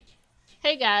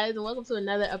Hey guys, and welcome to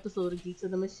another episode of Geeks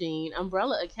of the Machine,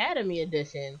 Umbrella Academy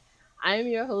edition. I am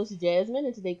your host Jasmine,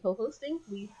 and today co-hosting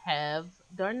we have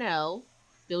Darnell,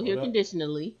 still here What up?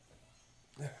 conditionally,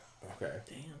 Okay.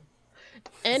 Damn.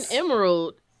 and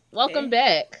Emerald. Welcome Hey.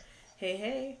 back.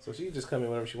 Hey. So she can just come in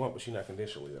whenever she want, but she not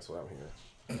conditionally. That's what I'm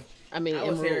hearing. I mean, I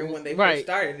was hearing Emerald, when they first right?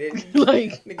 started it.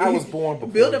 Like Nigga, I was born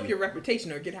before build up you. your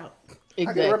reputation or get out. I get a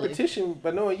exactly. repetition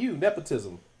by knowing you.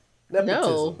 Nepotism.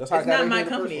 No. That's how It's I got not in my here the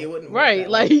company. first It one. wouldn't work Right,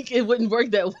 that way. like it wouldn't work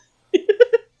that way.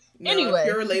 No, Anyway. if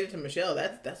you're related to Michelle,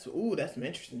 that's that's some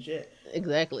interesting shit.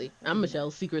 Exactly. I'm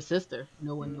Michelle's secret sister.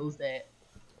 No one knows that.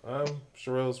 I'm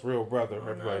Sherelle's real brother. Oh,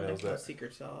 no, Everybody knows that's my that.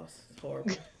 secret sauce. It's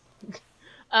horrible.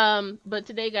 But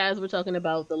today, guys, we're talking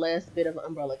about the last bit of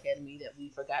Umbrella Academy that we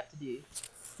forgot to do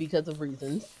because of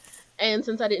reasons. And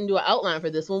since I didn't do an outline for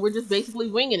this one, we're just basically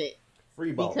winging it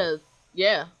Free ball. because,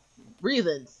 yeah,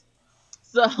 reasons.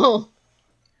 So,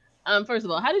 first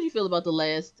of all, how did you feel about the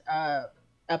last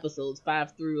episodes,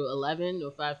 5 through 11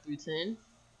 or 5 through 10?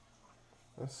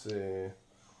 Let's see.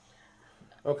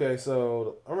 Okay,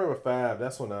 so I remember 5.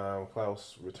 That's when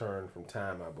Klaus returned from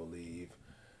time, I believe.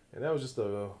 And that was just I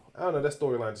don't know, that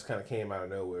storyline just kind of came out of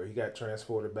nowhere. He got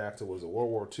transported back to, was it World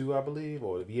War II, I believe,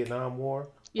 or the Vietnam War?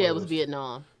 Yeah, Or it was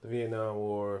Vietnam. The Vietnam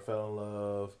War, fell in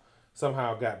love,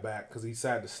 somehow got back because he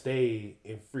decided to stay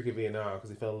in freaking Vietnam because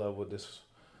he fell in love with this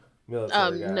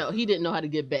military guy. No, he didn't know how to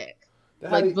get back.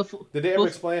 Before, Did they ever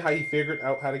explain how he figured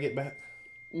out how to get back?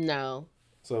 no.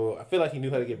 So I feel like he knew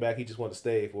how to get back. He just wanted to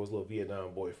stay for his little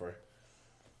Vietnam boyfriend.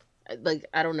 Like,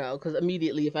 I don't know, because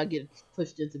immediately if I get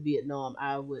pushed into Vietnam,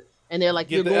 I would. And they're like,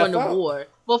 Get "You're the going F to out. war."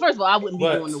 Well, first of all, I wouldn't be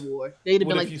But going to war. They'd have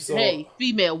what been if like, you saw- "Hey,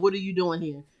 female, what are you doing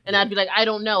here?" And Yeah. I'd be like, "I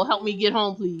don't know. Help me get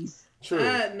home, please." True.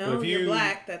 No, But if you're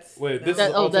black. That's Wait, this no. is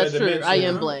an That's alternate true. dimension. I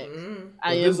am black.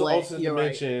 I This am is an black. alternate You're right.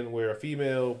 dimension where a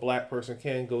female black person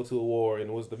can go to a war, and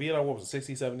it was the Vietnam War was the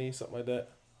 60s, 70s, something like that.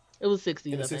 It was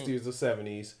 60s, In the I think. 60s or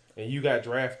 70s, and you got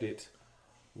drafted.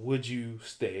 Would you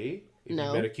stay if No.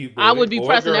 you met a cute boy I would be or a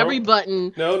pressing girl? every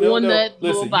button No. on that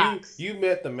little Listen, box. you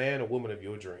met the man or woman of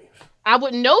your dreams. I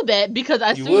wouldn't know that because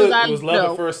as You soon would. as I It was love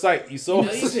no, at first sight. You saw.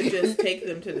 No, you could just take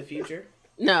them to the future.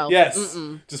 no, Yes. Just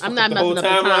Just I'm fuck not the whole messing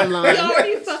up the timeline. You timeline.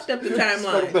 already fucked up the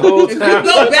timeline. the whole If you timeline.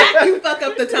 go back, you fuck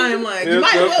up the timeline. You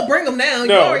might as well bring them down.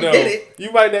 You already did it.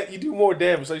 You might not. You do more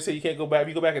damage. So you say you can't go back. If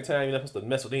you go back in time, you're not supposed to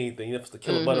mess with anything. You're not supposed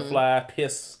to kill a butterfly,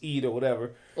 piss, eat, or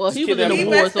whatever. Well, Just he was in kidnap a a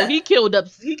war, messed so up. he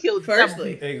killed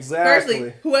Firstly,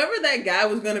 Exactly. whoever that guy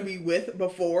was going to be with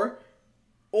before,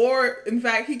 or in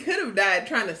fact, he could have died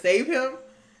trying to save him.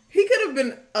 He could have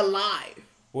been alive.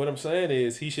 What I'm saying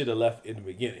is he should have left in the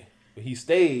beginning, but he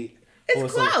stayed.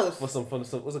 It's Klaus. For some,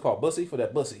 what's it called? Bussy for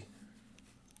that bussy.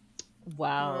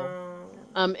 Wow.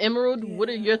 Emerald, what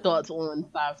are your thoughts on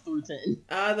 5 through 10?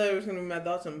 I thought it was going to be my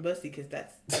thoughts on Bussy because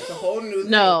that's a whole new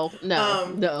thing.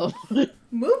 No.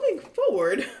 Moving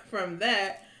forward from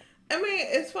that, I mean,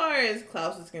 as far as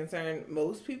Klaus is concerned,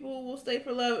 most people will stay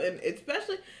for love, and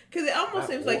especially because it almost Not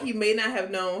seems war. like he may not have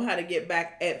known how to get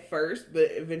back at first, but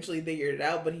eventually figured it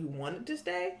out. But he wanted to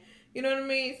stay. You know what I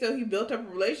mean? So he built up a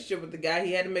relationship with the guy.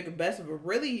 He had to make the best of a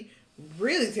really,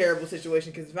 really terrible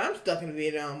situation. Because if I'm stuck in the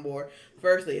Vietnam War,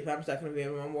 firstly, if I'm stuck in the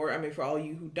Vietnam War, I mean, for all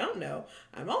you who don't know,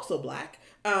 I'm also black,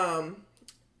 and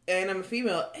I'm a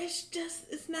female.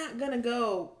 It's not gonna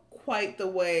go quite the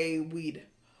way we'd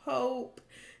hope.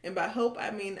 And by hope,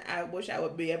 I mean I wish I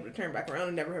would be able to turn back around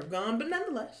and never have gone. But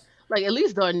nonetheless, Like, at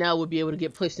least Darnell would be able to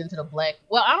get pushed into the black.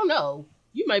 Well, I don't know.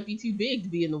 You might be too big to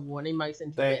be in the war, and they might send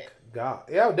you Thank back. God.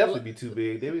 Yeah, I would definitely be too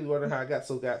big. They'd be wondering how I got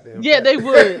so goddamn. Yeah, fat. they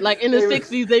would. Like, in the They would-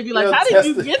 60s, they'd be like, they'll how did test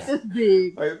you it. get this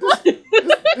big? Like,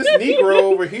 this Negro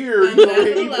over here, I'm not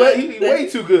gonna lie. he way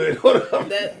too good. Hold on.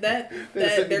 that They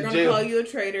sent me they're to gonna jail. call you a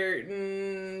traitor.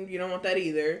 You don't want that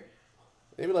either.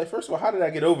 They'd be like, first of all, how did I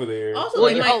get over there? Also, Well,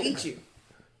 they you might hope- eat you.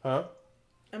 Huh?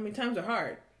 I mean, times are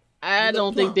hard. I You look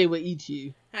don't think plump. they would eat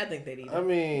you. I think they'd eat you. I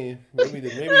mean, maybe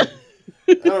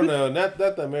I don't know. Not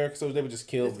the American soldiers. They would just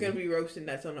kill It's me. gonna be roasting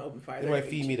nuts on the open fire. They might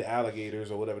feed me to alligators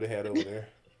or whatever they had over there.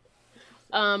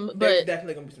 There's But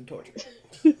definitely gonna be some torture.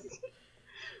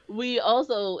 we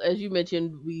also, as you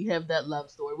mentioned, we have that love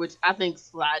story, which I think,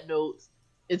 side notes,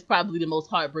 is probably the most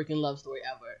heartbreaking love story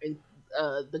ever.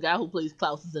 And the guy who plays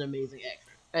Klaus is an amazing actor.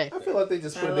 I feel like they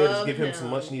just put I it there to love give him him. some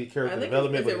much needed I character think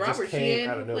development, is but it it just Robert came Sheehan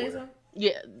out of who plays nowhere.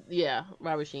 him? Yeah,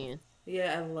 Robert Sheehan.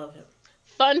 Yeah, I love him.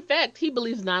 Fun fact, he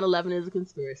believes 9/11 is a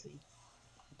conspiracy.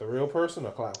 The real person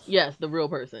or Klaus? Yes, the real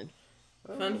person.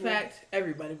 Fun fact: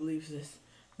 everybody believes this,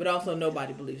 but also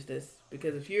nobody believes this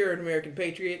because if you're an American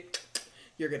patriot,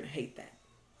 you're gonna hate that.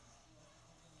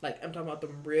 Like I'm talking about the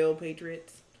real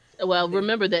patriots. Well,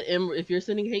 remember that if you're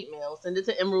sending hate mail, send it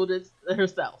to Emerald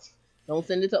herself. Don't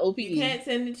send it to OPE. You can't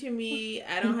send it to me.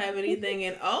 I don't have anything.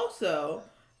 And also,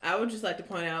 I would just like to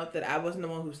point out that I wasn't the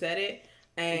one who said it.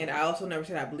 And I also never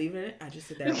said I believe in it. I just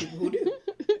said there are people who do.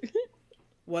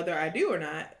 Whether I do or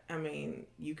not, I mean,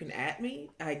 you can at me,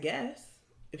 I guess,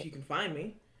 if you can find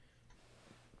me.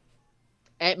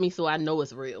 At me so I know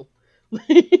it's real.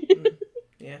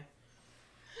 Yeah.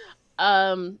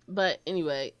 But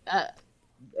anyway,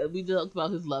 we talked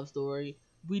about his love story.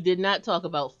 We did not talk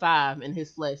about 5 and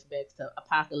his flashbacks to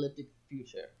apocalyptic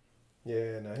future.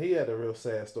 Yeah, no, he had a real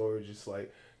sad story. Just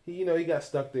like he got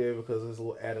stuck there because of his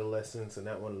little adolescence and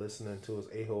not want listening to his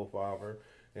a-hole father.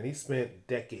 And he spent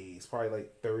decades, probably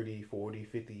like 30, 40,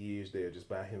 50 years there just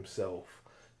by himself,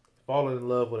 falling in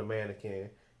love with a mannequin.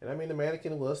 And I mean, the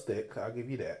mannequin was thick. I'll give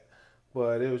you that.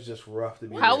 But it was just rough to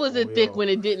be. How was it thick when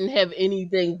it didn't have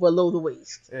anything below the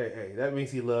waist? Hey, that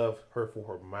means he loved her for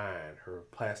her mind, her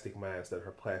plastic mind instead of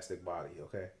her plastic body.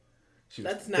 Okay,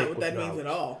 that's not what that means at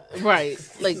all. Right?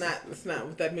 Like it's not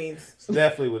what that means. It's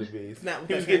definitely what it means. It's not what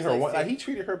he was getting her. Like, he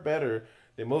treated her better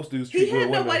than most dudes treat women.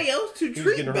 He had nobody else to treat better. He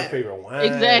was getting her favorite wine.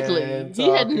 Exactly. He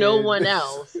had no one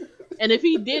else. And if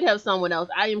he did have someone else,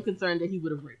 I am concerned that he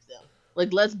would have raped them.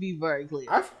 Like, let's be very clear.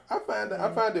 I find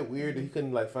it weird that he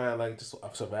couldn't find just a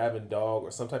surviving dog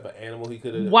or some type of animal he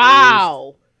could have.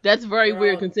 Wow, that's very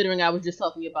weird considering I was just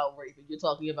talking about rape. You're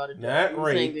talking about a dog. Not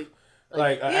rape,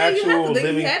 like an actual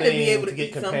living thing to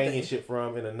get companionship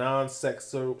from in a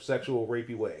non-sexual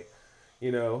rapey way.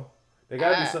 You know, there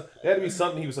had to be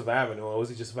something he was surviving on. Or was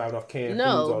he just surviving off canned foods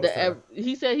all the time?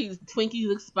 He said Twinkies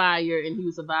expired and he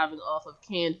was surviving off of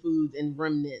canned foods and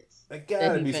remnants. There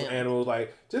gotta be some animals.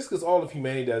 Just because all of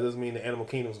humanity doesn't mean the animal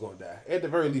kingdom's going to die. At the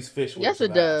very least, fish will. Yes,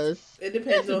 it does. It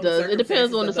depends. It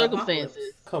depends on the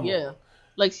circumstances. Come on.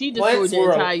 Like she destroyed the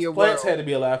entire world. Plants had to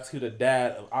be allowed to die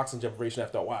of oxygen deprivation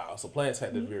after a while, so plants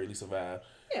had to at the very least survive.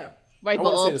 Yeah. Right, but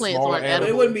all plants aren't edible.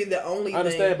 It wouldn't be the only thing. I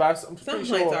understand, but some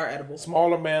plants are edible.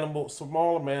 Smaller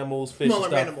mammals, fish,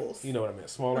 smaller animals. You know what I mean?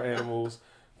 Smaller animals,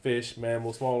 fish,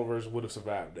 mammals, smaller versions would have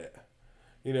survived that.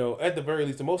 You know, at the very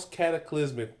least, the most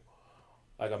cataclysmic,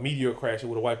 like a meteor crash, it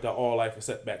would have wiped out all life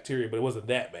except bacteria, but it wasn't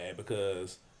that bad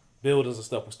because buildings and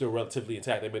stuff were still relatively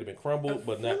intact. They may have been crumbled,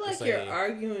 but not the same. You're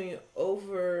arguing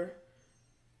over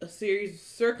a series of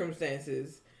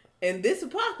circumstances. In this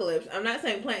apocalypse, I'm not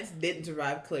saying plants didn't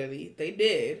survive, clearly. They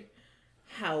did.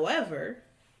 However,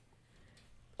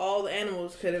 all the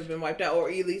animals could have been wiped out, or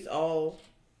at least all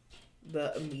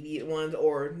the immediate ones,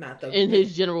 or not the... In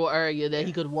his general area that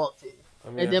he could walk to. I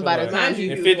mean, and then by the time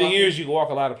in 50 years, you can walk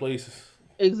a lot of places.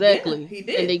 Exactly. Yeah, he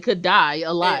did. And they could die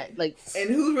a lot. And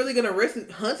who's really going to risk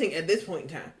hunting at this point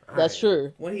in time? That's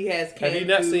true. When he has canned food. Have you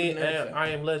not seen I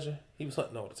Am Legend? He was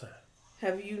hunting all the time.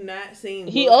 Have you not seen...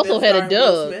 He also had a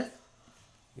dog.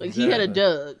 Exactly. He had a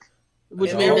dog.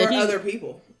 Which meant that other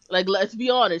people. Like, let's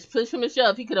be honest. Push from a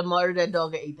shove, he could have murdered that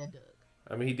dog and ate that dog.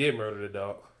 I mean, he did murder the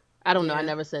dog. I don't know. I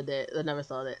never said that. I never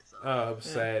saw that. So. Oh, it was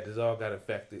sad. The dog got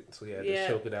infected, so he had to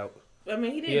choke it out. I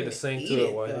mean, he had to sing to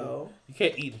it while you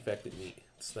can't eat infected meat.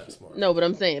 It's not smart. No, but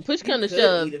I'm saying push come to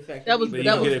shove. That was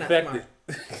infected.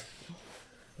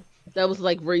 That was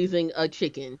like raising a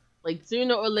chicken. Like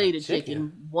sooner or later,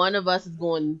 chicken. One of us is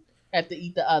going to have to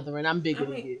eat the other, and I'm bigger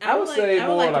than you. I would say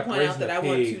more like raising a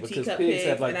pig because pigs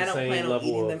have like the same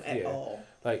level of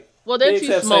well, they're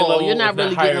too small. You're not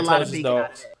really getting a lot of bacon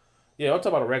out of that. Yeah, I'm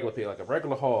talking about a regular pig, like a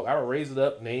regular hog. I would raise it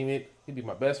up, name it. He'd be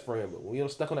my best friend. But when we're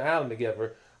stuck on the island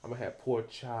together, I'm gonna have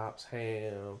pork chops,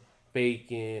 ham,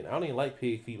 bacon. I don't even like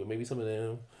pig feet, but maybe some of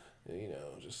them. You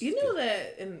know, just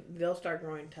that, and they'll start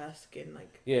growing tusk and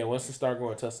like. Yeah, once they start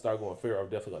growing tusk, start growing feral, I'll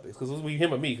definitely like this because it'll be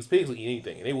him or me. Because pigs will eat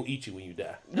anything, and they will eat you when you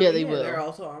die. Yeah, they will. They're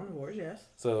also omnivores, yes.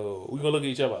 So we gonna look at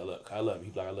each other. Like, look, I love you.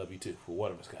 He's like, I love you too. But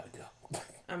one of us gotta go.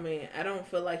 I mean, I don't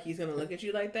feel like he's gonna look at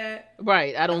you like that.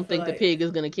 Right. I don't think the pig is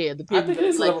gonna care. The pig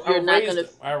is like, you're not gonna.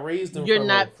 I raised them. You're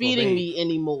not feeding me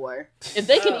anymore. If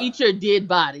they can eat your dead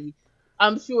body,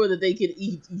 I'm sure that they could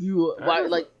eat you.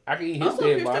 Like I can eat his also,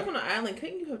 dead if you're body. stuck on an island,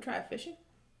 couldn't you have tried fishing?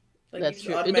 Like that's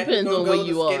true. It depends on where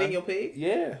you are. Your pig?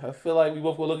 Yeah, I feel like we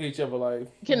both will look at each other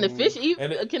like. Can the fish eat?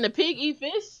 Can the pig eat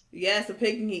fish? Yes, the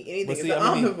pig can eat anything. See, it's an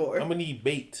omnivore. I'm gonna need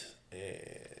bait.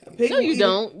 No, you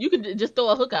don't. You could just throw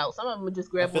a hook out. Some of them would just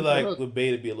grab. I feel like with bait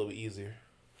it'd be a little easier.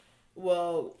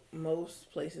 Well, most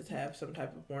places have some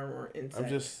type of worm or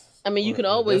insect. I mean, you can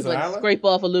always scrape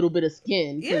off a little bit of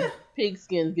skin. Yeah, pig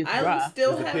skin gets dry. I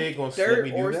still have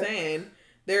dirt or sand.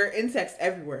 There are insects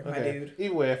everywhere, my dude.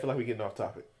 Either way, I feel like we're getting off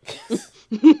topic. All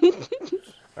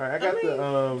right, I got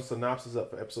the synopsis up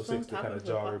for episode 6 to kind of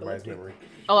jog everybody's memory.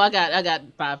 Oh, I got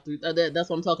 5 through. That's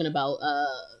what I'm talking about.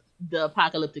 The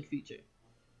apocalyptic future.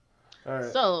 All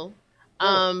right. So,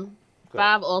 Go.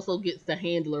 5 also gets the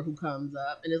handler who comes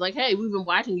up and is like, "Hey, we've been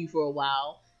watching you for a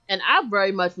while," and I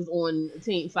very much was on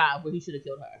Team 5 where he should have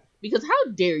killed her because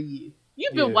how dare you?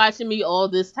 You've been Yeah. watching me all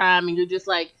this time and you're just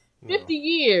like 50 No.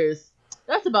 years.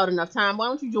 That's about enough time. Why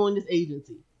don't you join this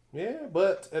agency? Yeah,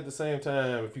 but at the same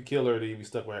time, if you kill her, then you be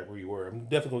stuck right where you were. I'm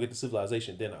definitely gonna get to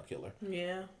civilization, then I'll kill her.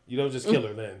 Yeah. You don't just kill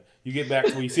her then. You get back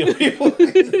to where you see people.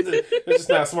 It's just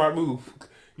not a smart move.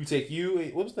 You take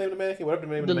what was the name of the mannequin? Whatever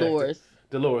the name of the mannequin. Dolores.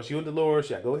 Dolores. You and Dolores.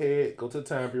 Yeah, go ahead. Go to the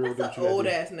time bureau. That's do an what you old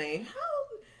gotta do. ass name.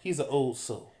 How? He's an old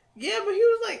soul. Yeah, but he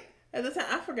was like at the time.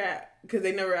 I forgot because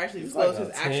they never actually He's disclosed like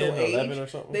his a actual 10, age. 11 or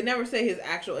something. They never say his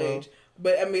actual age.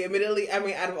 But I mean, admittedly,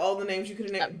 out of all the names you could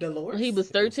have named, Dolores. He was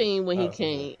 13 when he Oh,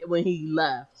 okay. when he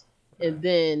left, and Right.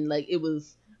 then like it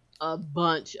was a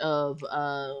bunch of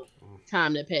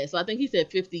time that passed. So I think he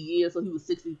said 50 years, so he was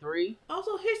 63.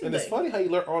 Also, here's the And it's thing. funny how you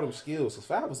learn all them skills. Because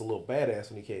Fab was a little badass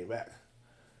when he came back.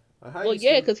 Like, how Well, you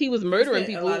yeah, see- because he was He murdering spent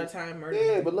people. a lot of time murdering.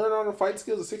 Yeah, people. but learn all the fight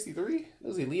skills at 63?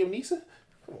 Was he Liam Neeson?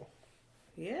 Come on.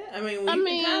 Yeah, I mean, when I you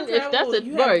mean, can time if travel, that's it,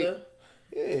 you have right. to-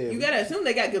 Yeah. You gotta assume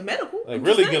they got good medical. like I'm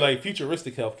really just good, saying. like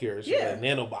futuristic healthcare. Yeah. Yeah. Like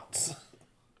nanobots.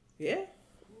 Yeah.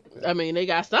 I mean, they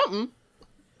got something.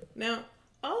 Now,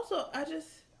 also, I just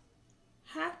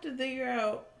have to figure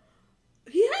out.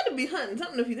 He had to be hunting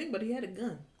something if you think, but he had a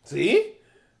gun. See?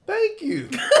 Thank you.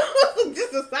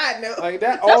 Just a side note. Like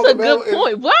that. That's all a the metal good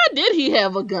point. Why did he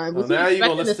have a gun? Was Well, now he you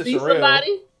gonna expecting to listen to see Sherelle.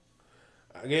 somebody?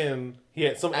 Again, he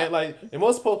had some like in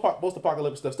most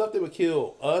apocalyptic stuff that would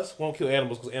kill us won't kill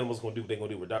animals because animals gonna do what they gonna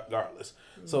do regardless.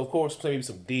 So of course maybe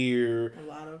some deer, A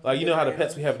lot of like you know how the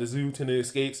pets different we have at the zoo tend to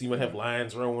escape. So you might have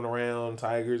lions roaming around,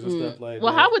 tigers and stuff like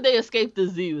Well, that. how would they escape the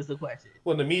zoo is the question.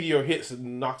 when the meteor hits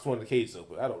and knocks one of the cages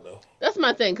open? I don't know. That's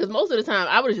my thing, because most of the time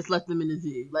I would have just left them in the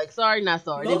zoo. Like, sorry, not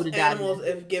sorry. They would Most have died. animals,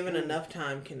 if given enough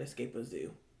time, can escape a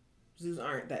zoo. Zoos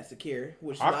aren't that secure,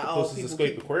 which is why all Octopuses people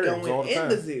escape keep aquariums going all the in time.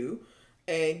 the zoo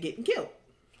and getting killed.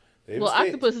 They've Well,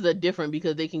 escaped. octopuses are different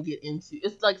because they can get into.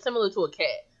 It's like similar to a cat.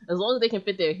 As long as they can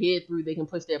fit their head through, they can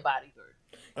push their body through.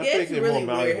 I Yeah, think it's they're really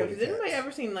more weird. malleable Has than anybody cats.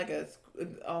 ever seen like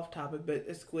off topic, but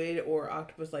a squid or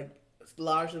octopus like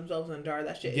lodge themselves in a jar?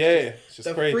 That shit. Yeah, is it's just just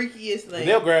the crazy. freakiest thing. And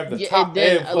they'll grab the Yeah, top and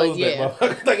then, and close like, yeah. that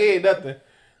motherfucker. Like it ain't nothing.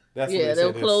 That's Yeah, what they'll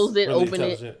they said. close It's it, really open it.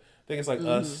 intelligent. I think it's like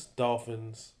us,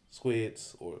 dolphins,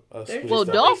 squids, or us. They're- Squids Well,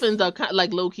 stuff. dolphins are kind of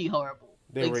like low key horrible.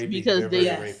 They're Like, rapey. because They're they-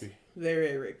 very Yes. rapey. They're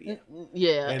very rapey.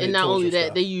 Yeah, And and, they not only torture that,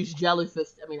 stuff. they use jellyfish.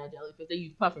 I mean, not jellyfish. They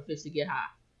use pufferfish to get high.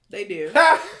 They do.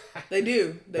 and They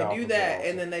do. They do Dolphins that, also.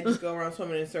 and then they just go around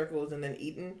swimming in circles and then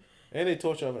eating. they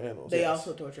torture other animals. They yes.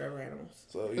 also torture other animals.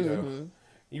 So, you know, Mhm.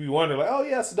 you be wondering, like, oh,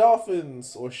 yes,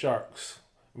 dolphins or sharks.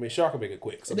 I mean, shark will make it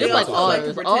quick. So They're They like also like to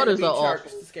otters. pretend Otters to be are sharks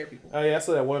awful. to scare people. Oh, yeah, I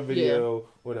saw that one video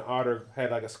when an otter had,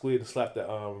 like, a squid and slapped the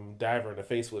diver in the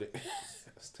face with it.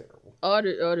 That's terrible.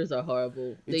 Otters are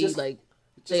horrible. It They just- like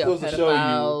It They just are goes to show you,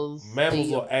 pedophiles. mammals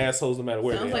They- are assholes no matter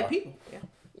where Sounds they like are. people. Yeah.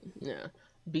 yeah,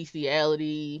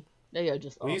 bestiality. They are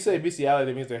just When you awful. say bestiality,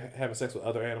 that means they're having sex with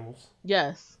other animals.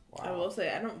 Yes. I will say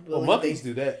I don't Well, believe monkeys they.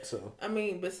 do that, so. I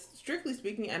mean, but strictly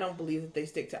speaking, I don't believe that they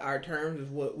stick to our terms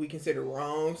of what we consider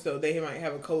wrong. So they might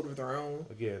have a code of their own.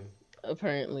 Again,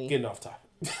 Apparently. getting off topic.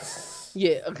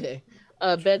 Yeah, okay.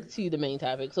 Back to the main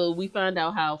topic. So we find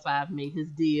out how Five made his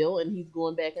deal and he's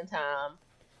going back in time.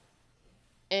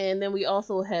 And then we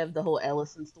also have the whole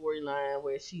Allison storyline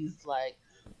where she's like,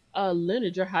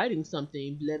 Leonard, you're hiding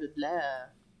something, blah, blah, blah.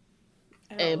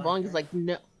 I don't And Bong her. is like,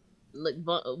 no. Like,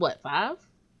 what, Five?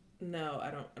 No,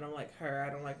 I don't like her.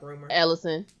 I don't like Rumor.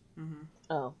 Allison. hmm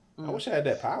Oh. I wish I had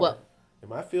that power. Well- in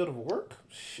my field of work,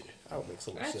 shit, I would make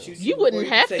so much I'd sense. shoot You before wouldn't you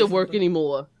have say to work something.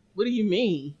 anymore. What do you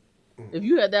mean? If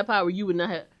you had that power, you would not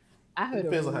have. I heard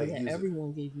Depends a on how rumor you that use it.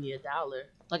 everyone gave me $1.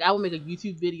 Like, I would make a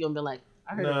YouTube video and be like,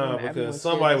 I heard a No, rumor everyone because shared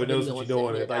somebody this would know video what and you're sent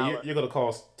doing. me It's like $1. you're gonna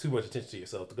cause too much attention to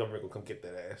yourself. The government will come get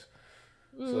that ass.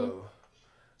 Mm. So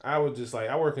I would just like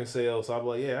I work in sales, so I'd be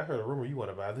like, yeah, I heard a rumor you want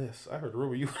to buy this. I heard a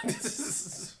rumor you want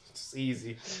this. Just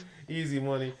easy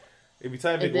money. If you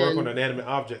type And in work then- on inanimate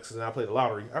objects and I play the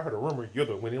lottery, I heard a rumor you're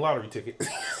the winning lottery ticket.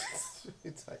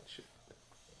 It's like shit.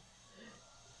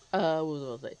 What was I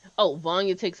gonna say? Oh,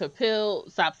 Vanya takes her pill,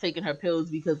 stops taking her pills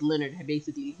because Leonard had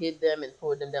basically hid them and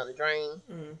poured them down the drain.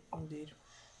 Indeed.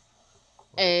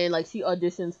 And like she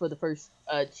auditions for the first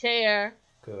chair.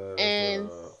 Because And-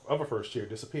 the other first chair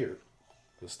disappeared.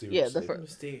 Yeah, the Mysteriously.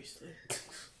 Mysteriously.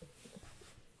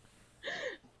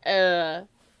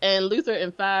 And Luther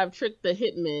and Five trick the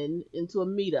hitman into a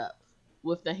meetup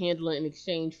with the handler in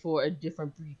exchange for a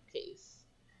different briefcase.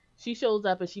 She shows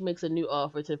up and she makes a new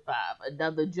offer to Five,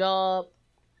 another job,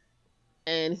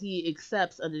 and he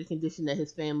accepts under the condition that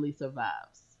his family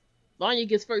survives. Vanya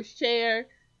gets first chair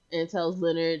and tells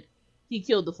Leonard He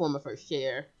killed the former first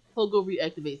chair. Pogo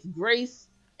reactivates Grace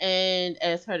and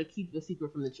asks her to keep the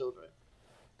secret from the children.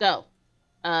 Go.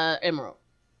 Emerald.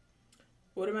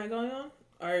 What am I going on?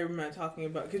 Or am I talking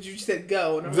about? Because you just said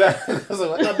go. And I'm Exactly. like,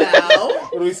 So, about.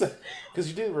 what do we say? Because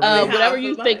you did remember. Whatever I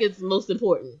you feel think about is most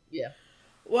important. Yeah.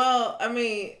 Well, I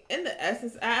mean, in the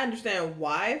essence, I understand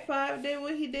why Five did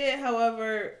what he did.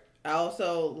 However, I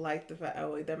also like the fact.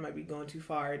 Oh wait, that might be going too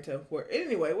far into where.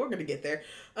 Anyway, we're gonna get there.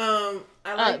 I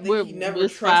like that he never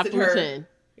it's 5 trusted through her. 10.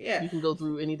 Yeah, You can go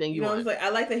through anything you know, want. it's like I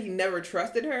like that he never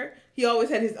trusted her. He always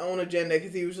had his own agenda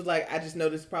because he was just like, I just know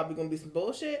this is probably gonna be some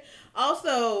bullshit.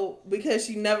 Also, because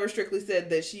she never strictly said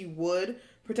that she would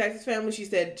protect his family, she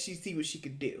said she'd see what she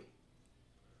could do.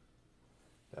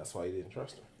 That's why he didn't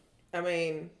trust her. I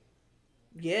mean,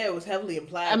 yeah, it was heavily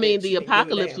implied. I mean, that she the didn't give a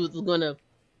apocalypse damn.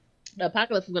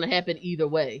 was gonna happen either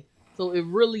way. So it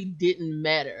really didn't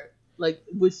matter, like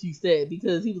what she said,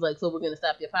 because he was like, "So we're gonna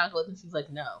stop the apocalypse," and she's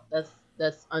like, "No,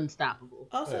 that's unstoppable."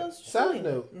 Also, Hey, it's side really-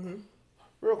 note, Mhm.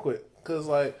 real quick, because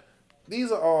like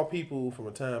these are all people from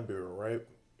a time bureau, right?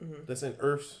 Mhm. That's in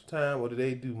Earth's time, or do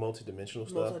they do multi-dimensional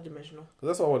stuff? Multi-dimensional. 'Cause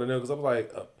that's what I want to know. Because I'm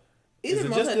like, is Either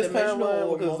it just this multi-dimensional timeline?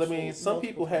 or Because I multiple- mean, some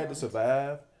people had to timelines.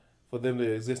 survive for them to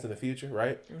exist in the future,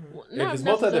 right? Well, If not it's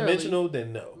necessarily. multi-dimensional,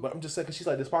 then no. But I'm just saying, 'cause she's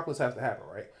like, this apocalypse has to happen,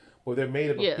 right? Well, they're made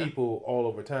up of Yeah. people all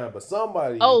over time, but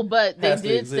somebody. Oh, but they has to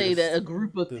did say exist. that a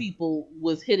group of people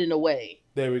was hidden away.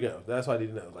 There we go. That's why I need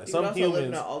to know. Like You some could also live in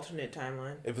humans, an alternate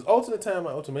timeline. if it's alternate timeline,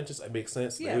 alternate dimensions, it makes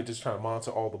sense. Yeah. They're just trying to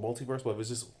monitor all the multiverse. But if it's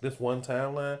just this one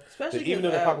timeline, Especially then even though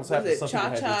because the apocalypse happens, some people Cha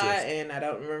had to Cha exist. and I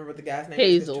don't remember what the guy's name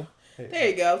Hazel. is. There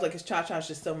you go. I was like, because Cha Cha's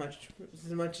just so much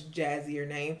jazzier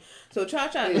name. So Cha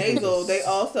Cha and Hazel, they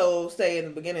also say in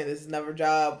the beginning, this is never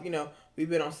job. You know, we've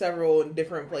been on several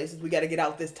different places. We got to get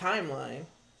out this timeline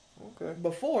Okay.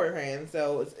 beforehand.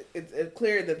 So it's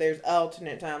clear that there's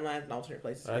alternate timelines and alternate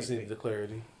places. I for just you to need be. the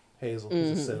clarity. Hazel, he's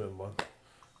a cinnamon bun.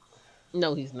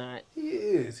 No, he's not. He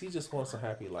is. He just wants a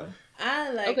happy life.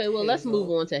 I like. Okay, well, let's Hazel,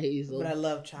 move on to Hazel. But I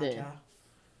love Cha then. Cha.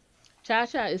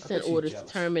 Cha-Cha is I sent bet she's orders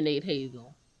jealous. to terminate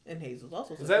Hazel. And Hazel's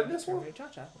also. Is that this one? Cha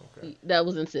Cha. Okay. That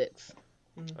was in 6.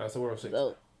 All right, so we're on 6.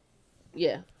 So,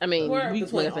 yeah. I mean, We're we,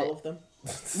 between like I said, all of them.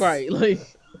 right, like,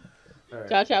 All right.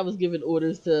 Cha-Cha was given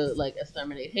orders to, like,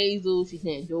 exterminate Hazel. She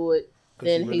can't do it. 'Cause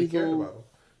Then she really cared Hazel about him.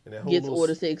 And that whole gets little-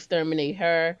 orders to exterminate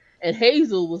her. And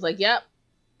Hazel was like, yep.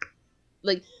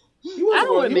 Like, He I don't wasn't want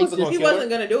gonna, to make wasn't this. gonna He kill her.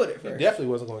 wasn't gonna do it at He first. definitely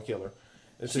wasn't going to kill her.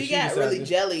 Until She got decided really to-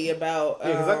 jelly about. Yeah,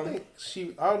 because I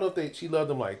think I don't know if she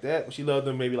loved him like that, but she loved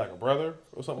him maybe like a brother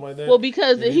or something like that. well,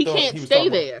 because And he thought can't was stay talking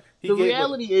about- there. he The gave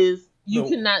reality is, you No.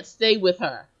 cannot stay with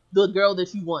her, the girl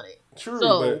that you wanted. True,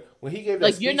 So, but when he gave that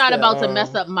Like, you're speech not that, about to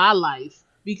mess up my life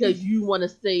because you want to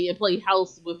stay and play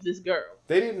house with this girl.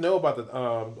 They didn't know about the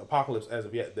apocalypse as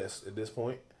of yet. At this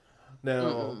point.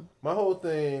 Now, my whole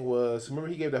thing was, remember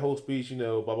he gave that whole speech, you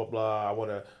know, blah blah blah. I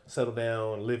want to settle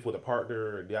down, live with a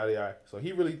partner, and yada yada. So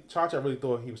he really, Cha-Cha really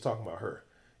thought he was talking about her,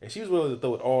 and she was willing to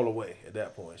throw it all away at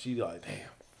that point. She like, damn.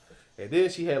 And then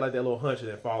she had like that little hunch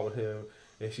that followed him,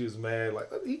 and she was mad,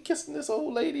 like he kissing this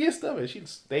old lady and stuff, and she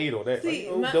stayed on that. See,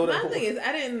 like, oh, my thing is,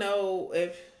 I didn't know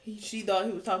if she thought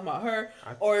he was talking about her,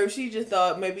 or if she just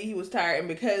thought maybe he was tired, and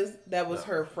because that was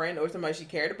her friend or somebody she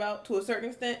cared about to a certain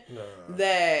extent,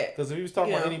 that because if he was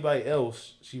talking you about know. anybody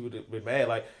else, she would have been mad.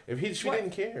 Like if she Right.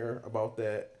 didn't care about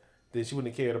that, then she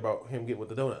wouldn't have cared about him getting with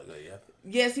the donut guy. Yeah.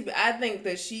 yes, I think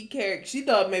that she cared. She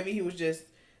thought maybe he was just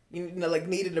like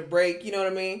needed a break. You know what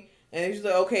I mean? And she's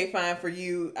like, okay, fine for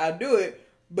you, I'll do it.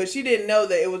 But she didn't know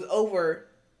that it was over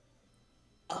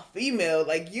a female.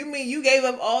 Like, you mean you gave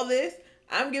up all this?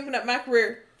 I'm giving up my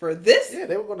career for this? Yeah,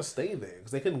 they were going to stay there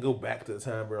because they couldn't go back to the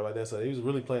time girl like that. So he was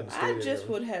really planning to stay I there. just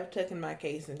would have taken my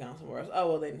case and gone somewhere else. Oh,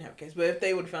 well, they didn't have a case. But if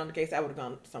they would have found a case, I would have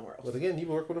gone somewhere else. But again, you've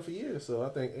worked with her for years, so I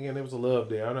think again there was a love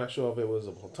there. I'm not sure if it was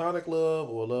a platonic love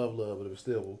or a love, but it was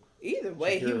still. Either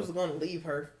way, he Girl. was going to leave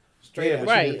her straight Yeah, up.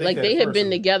 but she didn't Right. think Like, that they at had first, been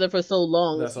and together for so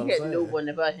long, that's she what I'm had no saying.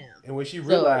 one but him. And when she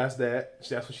realized that,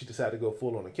 that's when she decided to go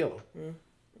full on and kill him.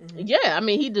 Yeah, I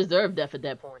mean, he deserved death at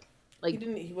that point. Like,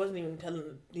 He wasn't even telling.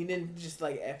 He didn't just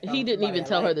like. F he didn't even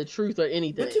tell her the truth or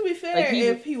anything. But to be fair, Like,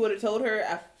 if he would have told her,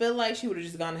 I feel like she would have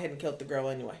just gone ahead and killed the girl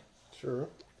anyway. Sure.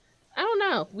 I don't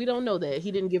know. We don't know that.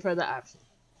 He didn't give her the option.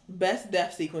 Best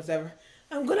death sequence ever.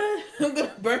 I'm gonna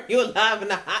burn you alive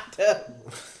in a hot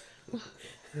tub.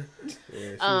 Yeah,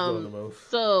 she was doing the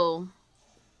most. So,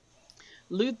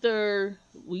 Luther,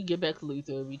 we get back to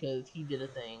Luther because he did a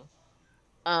thing.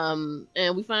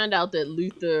 And we find out that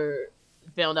Luther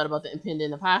found out about the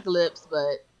impending apocalypse,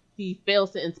 but he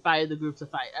fails to inspire the group to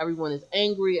fight. Everyone is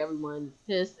angry, everyone is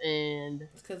pissed, and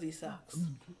It's because he sucks.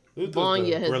 Luther's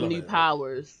Vanya the has gorilla new man.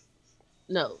 powers.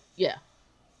 No, yeah,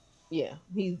 yeah.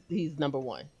 He's number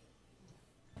one.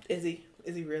 Is he?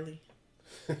 Is he really?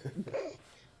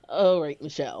 All right,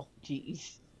 Michelle.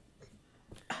 Jeez.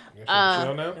 You're Uh,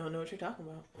 Michelle now? I don't know what you're talking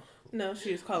about. No,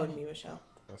 she was calling me Michelle.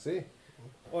 I see.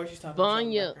 Or she's talking to Michelle in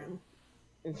the Vanya.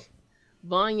 background.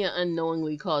 Vanya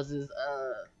unknowingly causes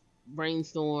a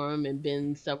brainstorm and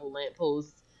bends several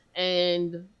lampposts,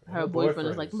 and her boyfriend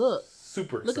is like, "Look,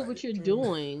 super look excited. at what you're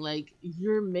doing. Like,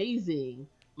 you're amazing."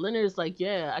 Leonard's like,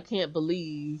 "Yeah, I can't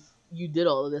believe you did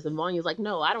all of this." And Vanya's like,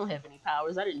 "No, I don't have any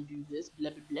powers. I didn't do this.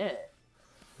 Blah blah blah."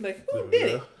 Like, who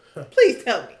did it? Please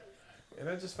tell me. And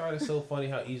I just find it so funny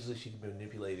how easily she can be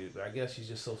manipulated. But I guess she's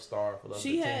just so starved for love.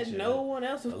 She and had attention. no one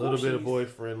else. A little bit of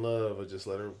boyfriend love would just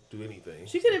let her do anything.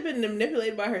 She could have been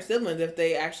manipulated by her siblings if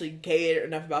they actually cared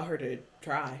enough about her to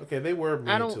try. Okay, they were mean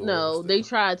I to don't her, know. but They still.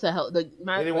 tried to help. They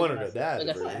didn't want her to die. Like at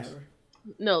I the said, very least. Whatever.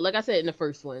 no, like I said in the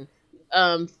first one,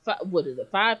 what is it?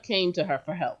 Five came to her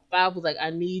for help. Five was like, "I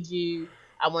need you.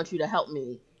 I want you to help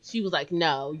me." She was like,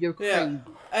 "No, you're crazy." Yeah.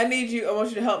 I need you. I want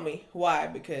you to help me. Why?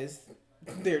 Because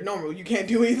they're normal. You can't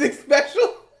do anything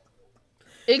special.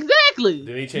 Exactly.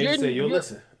 Then he changed and said, "You'll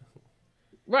listen."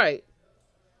 Right.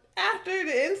 After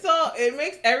the insult, it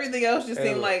makes everything else just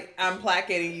seem Look. like I'm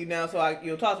placating you now, so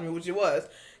you'll talk to me, which it was.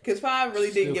 Because Five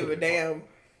really didn't Still give a couldn't damn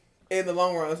in the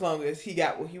long run, as long as he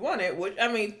got what he wanted. Which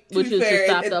I mean, to Which be is fair, to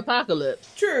stop the apocalypse.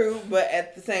 true, but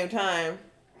at the same time,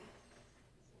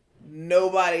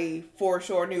 nobody for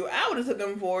sure knew. I would have took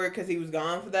him for it because he was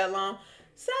gone for that long.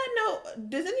 Side note,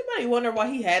 does anybody wonder why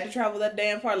he had to travel that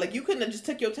damn far? Like, you couldn't have just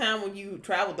took your time when you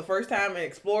traveled the first time and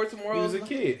explored some He worlds? was a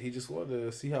kid. He just wanted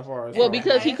to see how far. Well, Right.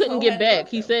 because he couldn't get Asshole back. had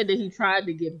He to said that he tried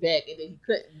to get back and then he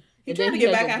couldn't. He And tried then to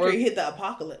get had back after work- he hit the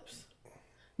apocalypse.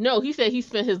 No, he said he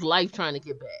spent his life trying to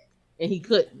get back and he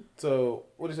couldn't. So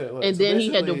what is that? Look, And so then he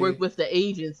had to basically, work with the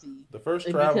agency. the first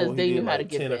because travel. they He knew did how to like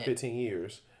get 10 or back. 15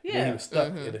 years. Yeah. Then he was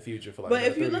stuck Mhm. in the future for like. But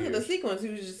if you 30 look at the years. sequence, he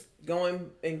was just going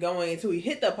until he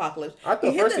hit the apocalypse. I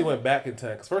thought hit first he the- went back in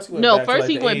time. Because first he went No, back first to like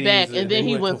he the went 80s, back, and then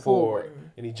he went forward.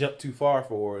 And he jumped too far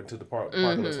forward to the apocalypse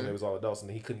Mhm. when they was all adults, and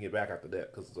then he couldn't get back after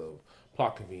that because of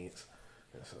plot convenience.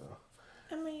 And so,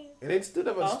 I mean, and they still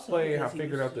never Also explain how because he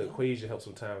figured was out the young. equation helps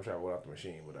with time travel without the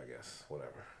machine, but I guess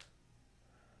whatever.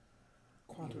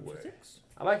 quantum Way. physics.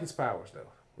 I like his powers though.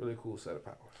 Really cool set of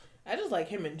powers. I just like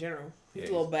him in general. He's Yeah,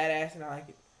 a little badass, and I like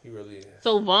it. He really is.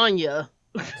 So Vanya,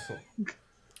 So,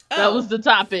 that was the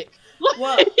topic.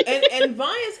 Well, in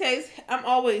Vanya's case, I'm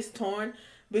always torn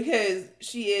because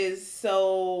she's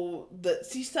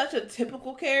such a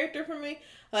typical character for me.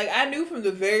 Like, I knew from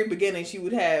the very beginning she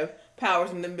would have powers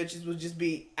and them bitches would just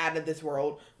be out of this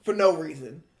world for no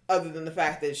reason other than the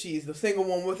fact that she's the single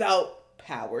one without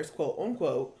powers, quote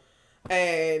unquote.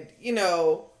 And,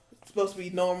 supposed to be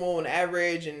normal and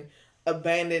average and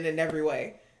abandoned in every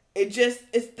way. It's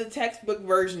the textbook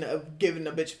version of giving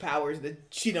a bitch powers that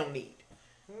she don't need.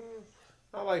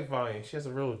 I like Vanya. She has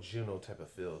a real Juno type of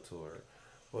feel to her.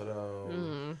 But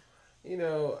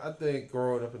I think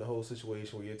growing up in the whole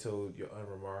situation where you're told you're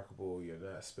unremarkable, you're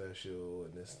not special,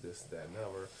 and this, that, and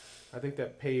other, I think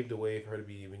that paved the way for her to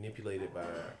be manipulated by.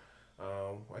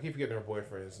 I keep forgetting her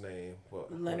boyfriend's name.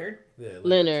 Leonard. Yeah,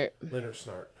 Leonard. Leonard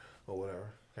Snart or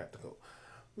whatever. Tactical.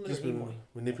 Leonard Just been Nimoy.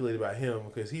 manipulated by him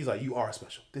because he's like, you are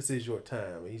special. This is your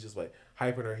time, and he's just like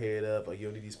hyping her head up, like you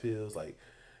don't need these pills, like.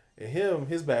 And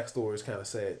his backstory is kind of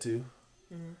sad too,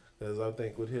 because I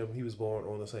think with him, he was born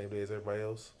on the same day as everybody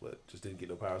else, but just didn't get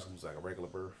no powers. He was like a regular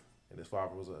birth, and his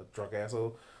father was a drunk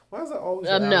asshole. Why is that always?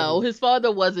 No, his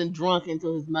father wasn't drunk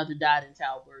until his mother died in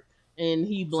childbirth, and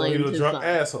he So blamed he was a his drunk son.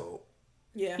 asshole.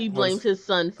 Yeah. He blamed his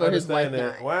son for his wife Understand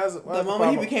that. dying. Why is The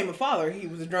moment he became a father, he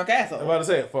was a drunk asshole. I'm about to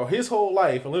say, for his whole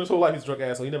life, and Leonard's whole life, he's a drunk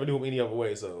asshole. He never knew him any other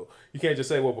way, so you can't just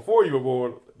say, well, before you were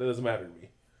born, that doesn't matter to me.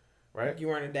 Right? You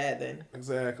weren't a dad then.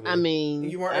 Exactly. I mean,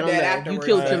 You weren't I a don't dad know. afterwards,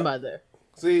 You killed right? your mother.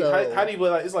 See, So- how do you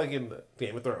blame? It's like in the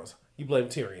Game of Thrones. You blame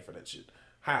Tyrion for that shit.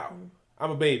 How?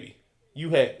 I'm a baby. You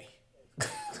had me.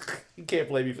 You can't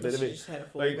blame me for that. You I mean, just had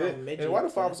a like, full-grown midget. and why do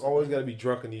fathers always got to be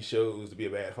drunk in these shows to be a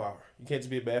bad father? You can't just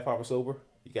be a bad father sober.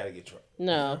 You got to get drunk.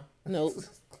 No, nope.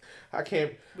 I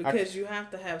can't. Because you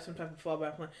have to have some type of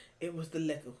fallback plan. It was the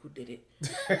liquor who did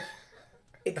it.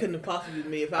 It couldn't have possibly been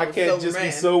me if I I was can't sober just man.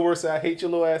 be sober. So I hate your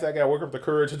little ass. I got to work up the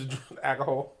courage to the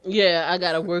alcohol. Yeah, I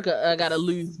gotta work. I gotta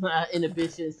lose my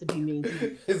inhibitions to be mean to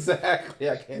you.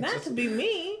 Exactly. I can't. Not just, to be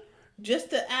mean,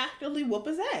 just to actively whoop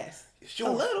his ass. Sure.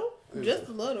 A little. Just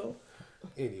a little.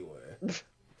 Anyway.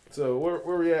 So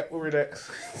where we at? Where we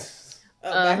next?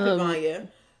 Back to Vanya.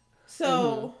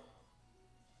 So,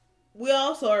 we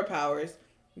all saw her powers.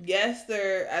 Yes,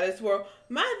 they're out of this world.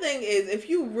 My thing is, if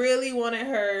you really wanted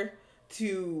her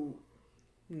to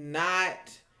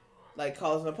not like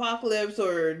cause an apocalypse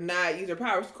or not use her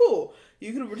powers, cool.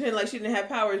 You could have pretended like she didn't have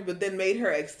powers, but then made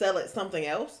her excel at something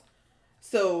else.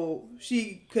 So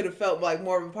she could have felt like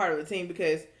more of a part of the team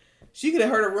because she could have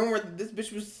heard a rumor that this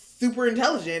bitch was super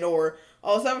intelligent or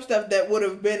all this other stuff that would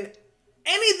have been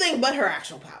anything but her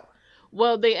actual power.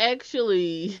 Well, they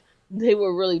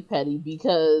were really petty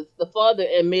because the father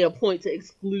had made a point to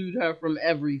exclude her from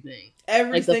everything.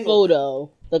 Like the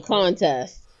photo, the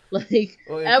contest, like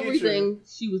everything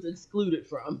she was excluded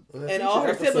from. And all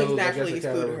her siblings naturally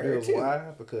excluded her too.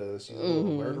 Why? Because she's a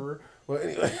murderer. Well,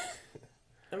 anyway.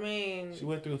 I mean, she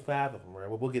went through 5 of them, right?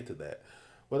 Well, we'll get to that.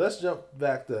 Well, let's jump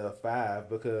back to 5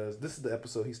 because this is the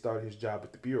episode he started his job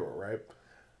at the bureau, right?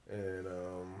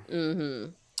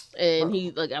 And and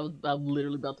he I'm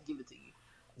literally about to give it to you.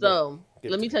 So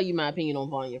let me tell you my opinion on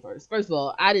Vanya first. First of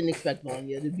all, I didn't expect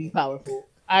Vanya to be powerful.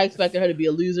 I expected her to be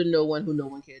a loser, who no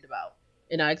one cared about,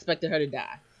 and I expected her to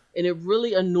die. And it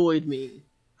really annoyed me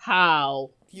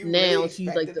how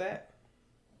she's like that.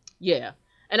 Yeah.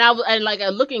 And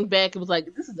looking back, it was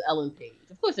like, this is Ellen Page.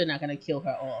 Of course, they're not gonna kill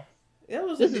her off.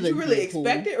 Did you really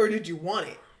expect it, or did you want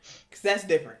it? Because that's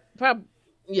different. Probably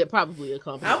a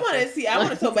compliment. I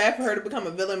wanted so bad for her to become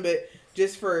a villain, but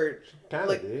just for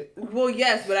did. Well,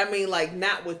 yes, but I mean, like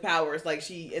not with powers. Like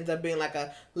she ends up being like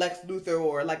a Lex Luthor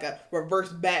or like a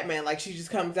reverse Batman. Like she just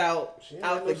comes out. She didn't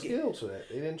have no skill to that.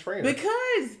 They didn't train her.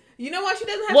 Because you know why she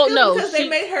doesn't have skill? Because they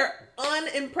made her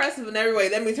unimpressive in every way.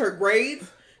 That means her grades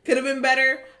could have been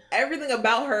better. Everything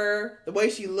about her, the way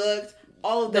she looked,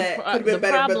 all of that could have been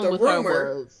better. But the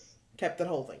rumor kept the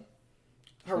whole thing.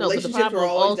 Her relationships were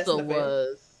always also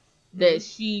was that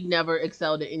she never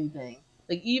excelled at anything.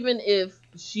 Like even if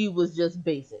she was just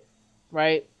basic,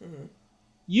 right? Mm-hmm.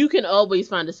 You can always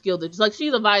find a skill that, like,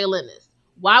 she's a violinist.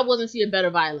 Why wasn't she a better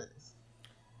violinist?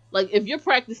 Like if you're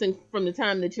practicing from the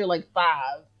time that you're like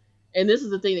 5, and this is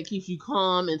the thing that keeps you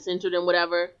calm and centered and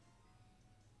whatever.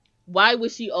 Why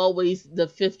was she always the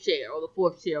 5th chair or the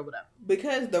 4th chair or whatever?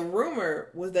 Because the rumor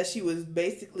was that she was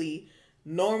basically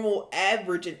normal,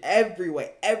 average in every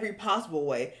way, every possible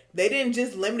way. They didn't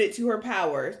just limit it to her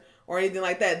powers or anything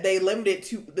like that. They limited it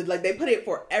to, like, they put it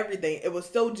for everything. It was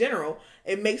so general.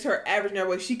 It makes her average in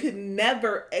every way. She could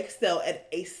never excel at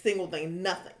a single thing.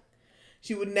 Nothing.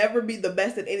 She would never be the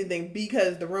best at anything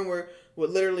because the rumor would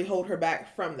literally hold her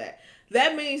back from that.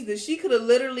 That means that she could have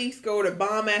literally scored a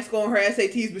bomb-ass score on her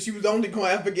SATs, but she was only going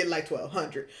to ever get like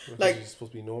 1,200. Like, she's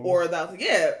supposed to be normal? Or 1,000.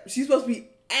 Yeah, she's supposed to be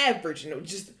average,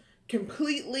 just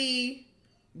completely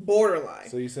borderline.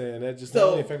 So you're saying that just not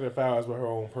only affected her powers, but her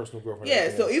own personal growth.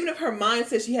 Yeah, so even if her mind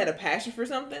said she had a passion for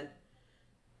something,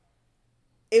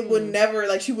 it would never,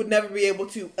 like, she would never be able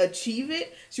to achieve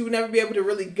it. She would never be able to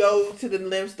really go to the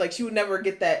limbs. Like, she would never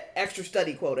get that extra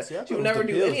study quota. She would never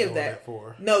do any of that.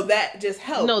 No, that just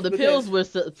helped. No, the pills were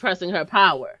suppressing her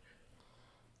power.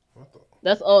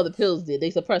 That's all the pills did. They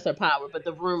suppressed her power, but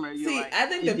the rumor, I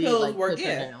think the pills work,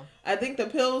 I think the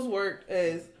pills work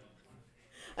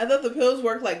I thought the pills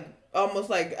worked like, almost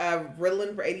like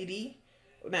Ritalin for ADD.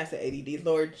 Well, not say ADD,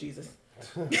 Lord Jesus.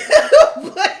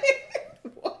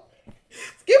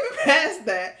 Skipping past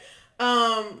that,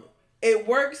 it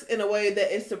works in a way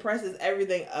that it suppresses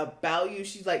everything about you.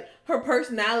 She's like, her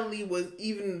personality was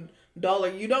even duller.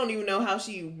 You don't even know how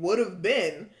she would have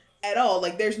been at all.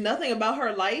 Like, there's nothing about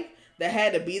her life that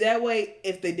had to be that way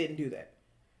if they didn't do that.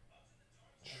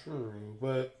 True,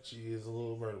 but she is a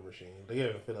little murder machine. They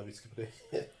gotta feel like we skipped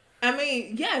it. I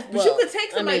mean, yes, but you could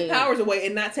take somebody's powers away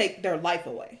and not take their life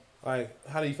away. Like,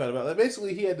 how do you find about that?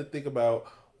 Basically, he had to think about,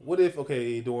 what if,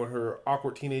 during her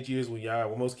awkward teenage years when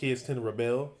most kids tend to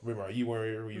rebel. Remember, you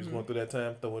weren't here when you was going through that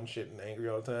time, throwing shit and angry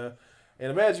all the time.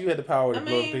 And imagine you had the power to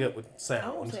blow the thing up with sound. I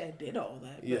won't say I did all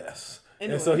that. Yes.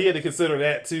 Anyway. And so he had to consider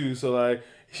that too. So, like,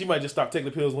 she might just stop taking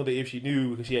the pills one day if she knew,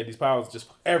 because she had these powers to just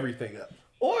fuck everything up.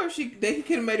 Or they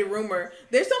could have made a rumor.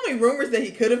 There's so many rumors that he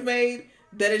could have made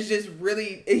that is just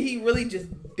really, he really just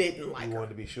didn't like her. He wanted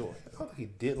to be sure. I don't think he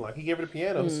didn't like her. He gave her the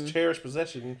piano, his cherished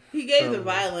possession. He gave the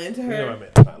violin to her. You know what I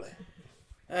meant, the violin.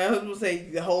 I was going to say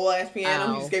the whole ass piano.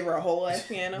 Ow. He just gave her a whole ass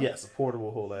piano. Yes, a portable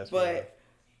whole ass piano. But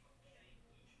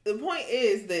the point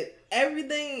is that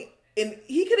everything, and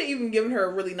he could have even given her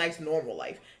a really nice normal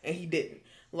life, and he didn't.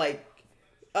 Like,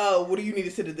 oh, what do you need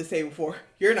to sit at this table for?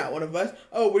 You're not one of us.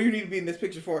 Oh, what do you need to be in this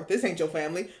picture for? This ain't your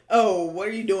family. Oh, what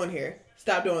are you doing here?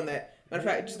 Stop doing that. Matter of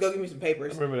fact, just go give me some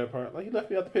papers. I remember that part. Like, you left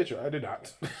me out the picture. I did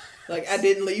not. Like, I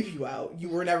didn't leave you out. You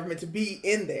were never meant to be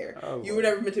in there. Oh, you were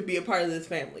never meant to be a part of this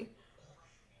family.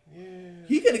 Yeah.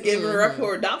 He could have given her up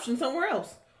for adoption somewhere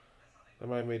else. That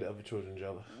might have made the other children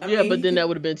jealous. But then that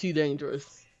would have been too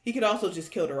dangerous. He could also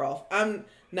just killed her off.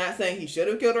 Not saying he should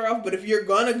have killed her off, but if you're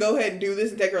gonna go ahead and do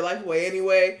this and take her life away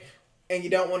anyway, and you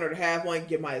don't want her to have one,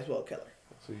 you might as well kill her.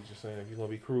 So you're just saying if you're gonna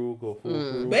be cruel, go full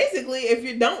cruel. Basically, if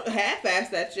you don't half-ass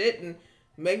that shit and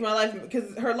make my life,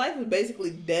 because her life is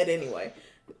basically dead anyway.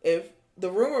 If the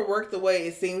rumor worked the way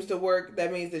it seems to work,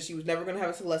 that means that she was never gonna have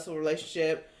a successful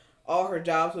relationship. All her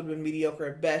jobs would have been mediocre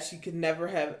at best. She could never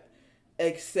have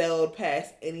excelled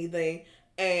past anything.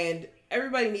 And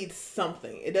everybody needs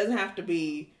something. It doesn't have to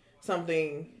be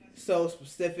something so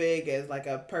specific as like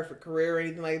a perfect career or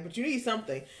anything like that, but you need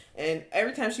something. And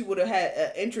every time she would have had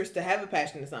an interest to have a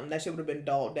passion in something, that shit would have been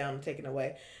dulled down and taken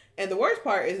away. And the worst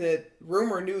part is that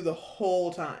Rumor knew the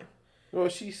whole time. Well,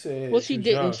 she said. Well, she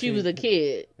didn't. Young. She was a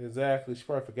kid. Exactly. She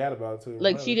probably forgot about it too.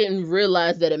 Like, she didn't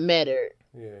realize that it mattered.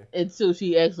 Yeah. Until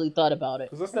she actually thought about it.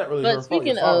 Because that's not really. But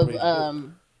speaking of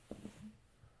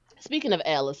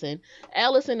Allison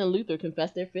and Luther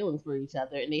confess their feelings for each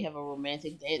other, and they have a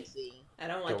romantic dance scene. I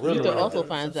don't like Luther also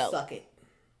finds out. Suck it.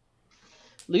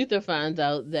 Luther finds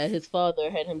out that his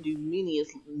father had him do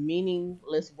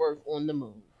meaningless work on the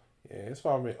moon. Yeah, his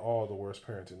father made all the worst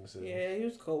parents in the city. Yeah, he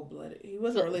was cold-blooded. He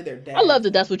wasn't really their dad. I love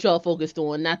that that's what y'all focused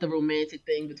on, not the romantic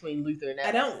thing between Luther and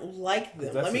Allison. I don't like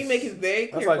them. Let me make it very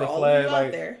clear like for all of you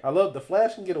out there. I love the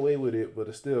Flash can get away with it, but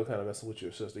it's still kind of messing with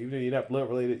your sister. Even though you're not blood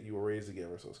related, you were raised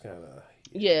together, so it's kind of...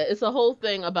 Yeah, it's a whole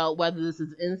thing about whether this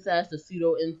is incest or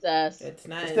pseudo-incest. It's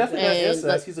not It's definitely not incest.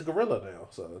 Like, he's a gorilla now,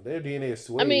 so their DNA is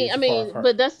way far.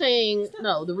 But that's saying...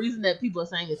 No, the reason that people are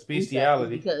saying it's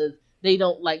bestiality is because they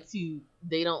don't like to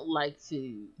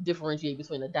differentiate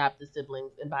between adopted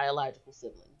siblings and biological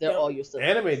siblings. They're all your siblings.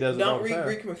 Anime does it. Don't read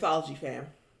Greek mythology, fam.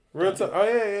 Real time. Oh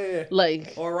yeah.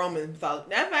 Like, or Roman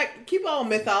mythology. In fact, keep all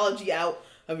mythology out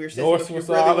of your system. Norse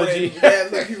mythology.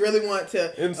 If you really want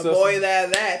to avoid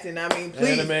that, and I mean,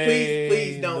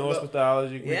 please don't. Norse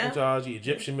mythology, Greek mythology,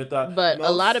 Egyptian mythology. But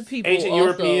a lot of people, ancient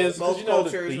Europeans, most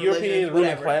cultures, the European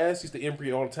ruling class used to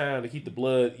imprint all the time to keep the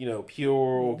blood, pure,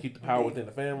 or keep the power within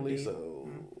the family. So.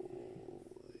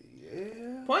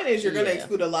 Point is, you're going to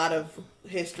exclude a lot of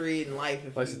history and life.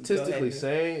 If statistically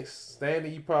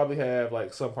standing, you probably have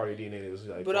like some part of your DNA that was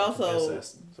like, but also,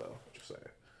 incest, so what you're saying.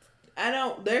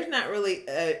 There's not really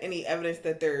any evidence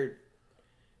that they're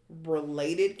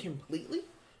related completely.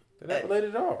 They're not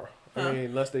related at all. Huh? I mean,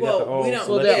 unless they got the old.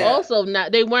 Well, they're also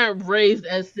not. They weren't raised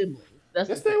as siblings.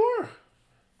 Yes, they were.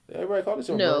 Everybody called each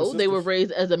other. No, they were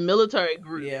raised as a military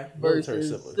group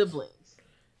versus siblings.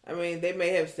 I mean, they may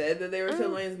have said that they were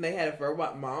siblings and they had a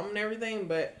robot mom and everything,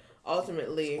 but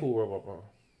ultimately... Cool robot mom.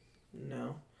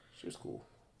 No. She was cool.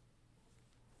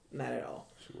 Not at all.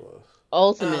 She was.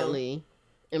 Ultimately,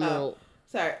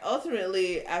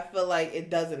 ultimately, I feel like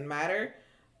it doesn't matter.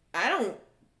 I don't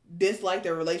dislike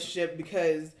their relationship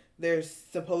because they're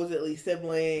supposedly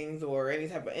siblings or any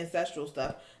type of ancestral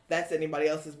stuff. That's anybody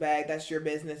else's bag. That's your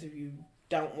business if you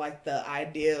don't like the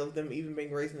idea of them even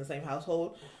being raised in the same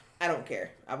household. I don't care.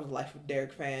 I was a Life of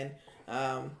Derek fan,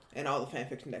 and all the fan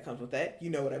fiction that comes with that. You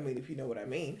know what I mean if you know what I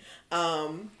mean.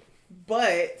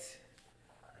 But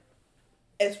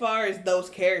as far as those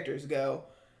characters go,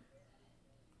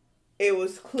 it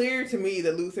was clear to me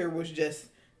that Luther was just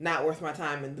not worth my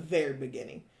time in the very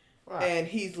beginning. Wow. And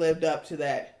he's lived up to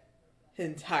that his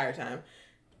entire time.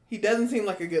 He doesn't seem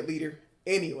like a good leader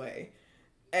anyway.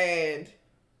 And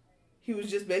he was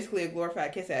just basically a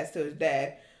glorified kiss ass to his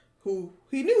dad, who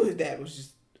he knew his dad was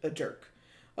just a jerk.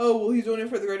 Oh, well, he's doing it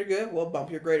for the greater good. Well, bump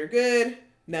your greater good.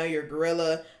 Now you're a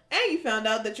gorilla. And you found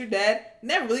out that your dad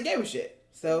never really gave a shit.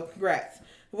 So, congrats.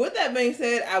 With that being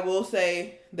said, I will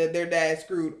say that their dad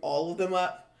screwed all of them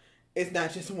up. It's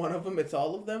not just one of them, it's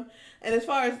all of them. And as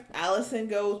far as Allison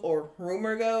goes, or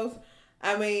Rumor goes,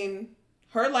 I mean,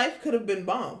 her life could have been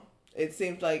bomb. It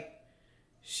seems like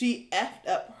she effed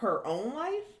up her own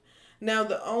life. Now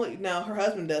her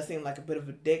husband does seem like a bit of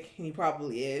a dick, and he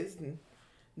probably is, and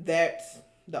that's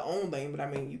the only thing. But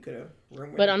I mean, you could have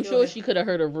rumored. But I'm sure she could have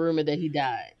heard a rumor that he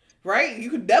died. Right? You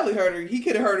could definitely heard her. He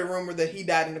could have heard a rumor that he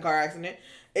died in a car accident.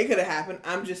 It could have happened.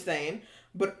 I'm just saying.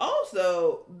 But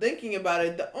also thinking about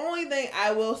it, the only thing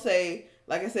I will say,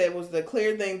 like I said, was the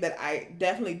clear thing that I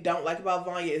definitely don't like about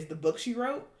Vanya is the book she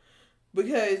wrote.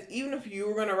 Because even if you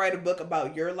were going to write a book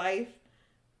about your life,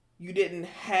 you didn't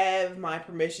have my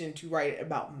permission to write it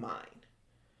about mine.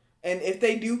 And if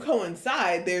they do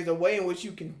coincide, there's a way in which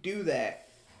you can do that,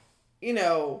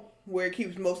 where it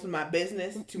keeps most of my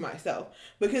business to myself.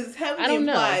 Because it's heavily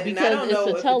implied, and I don't know if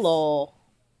it's a tell-all.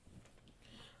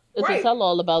 It's a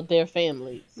tell-all about their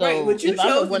family. So right, but you if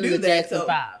I'm one of the Jackson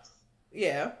 5s.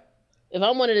 Yeah. If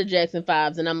I'm one of the Jackson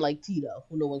 5s and I'm like Tito,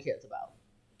 who no one cares about.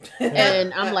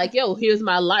 And I'm like, yo, here's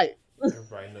my life.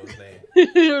 Everybody knows his name.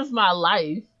 Here's my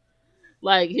life.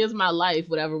 like, here's my life,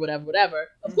 whatever, whatever, whatever.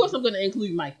 Of course, I'm going to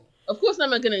include Michael. Of course, I'm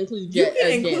not going to include You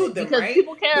can include Janet, them, because right?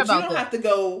 people care but about you don't them. have to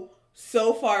go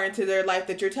so far into their life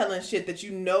that you're telling shit that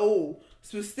you know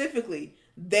specifically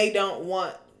they don't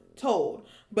want told.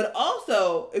 But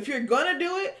also, if you're gonna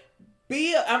do it,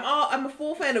 I'm a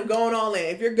full fan of going all in.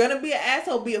 If you're gonna be an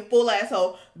asshole, be a full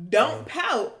asshole. Don't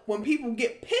pout when people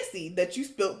get pissy that you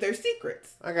spilt their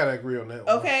secrets. I gotta agree on that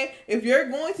one. Okay, if you're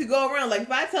going to go around, like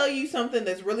if I tell you something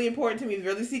that's really important to me, is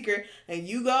really secret, and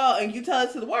you go out and you tell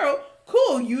it to the world,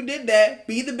 cool, you did that.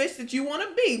 Be the bitch that you want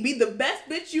to be. Be the best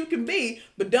bitch you can be.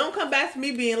 But don't come back to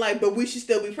me being like, but we should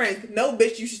still be friends. No,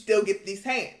 bitch, you should still get these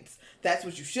hands. That's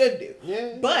what you should do.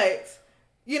 Yeah. But,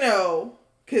 you know,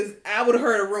 because I would have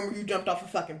heard a rumor you jumped off a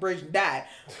fucking bridge and died.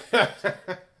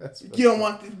 You don't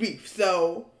want this beef.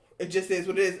 So it just is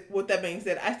what it is. With that being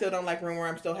said, I still don't like rumor.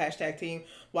 I'm still hashtag team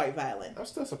white violin. I'm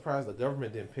still surprised the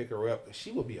government didn't pick her up, because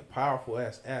she would be a powerful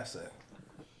ass asset.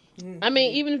 I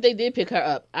mean, even if they did pick her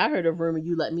up, I heard a rumor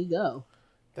you let me go.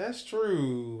 That's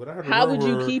true, but I heard How would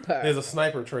you keep her? There's a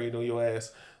sniper trained on your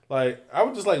ass. Like, I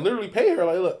would just like literally pay her.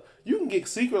 Like, look, you can get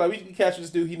secret. Like, we can catch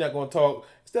this dude. He's not going to talk.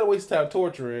 Instead of wasting time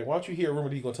torturing, why don't you hear a rumor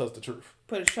that he's going to tell us the truth?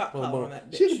 Put a shot collar on that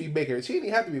bitch. She could be making. She didn't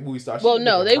even have to be a movie star. She Well, could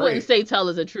no, make they a wouldn't bread. say tell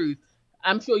us the truth.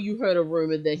 I'm sure you heard a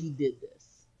rumor that he did this.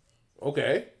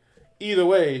 Okay. Either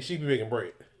way, she be making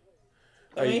bread.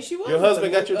 I mean, she was. Your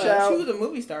husband got your child. She was a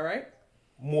movie star, right?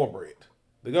 More bread.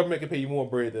 The government can pay you more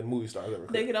bread than movie stars ever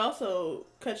could. They could also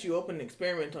cut you open and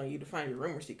experiment on you to find your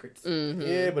rumor secrets. Mm-hmm.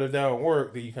 Yeah, but if that don't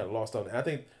work, then you kind of lost on it. I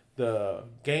think the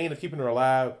gain of keeping her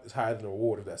alive is higher than the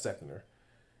reward of dissecting her.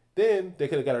 Then they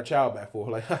could have got her child back for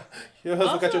her. Like, your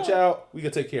husband got your Also, child, we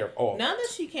can take care of all. Now that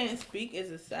she can't speak, as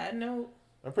a side note,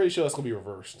 I'm pretty sure it's going to be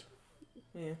reversed.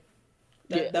 yeah.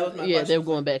 That was my yeah, question. they're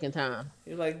going back in time. It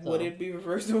was like, would it be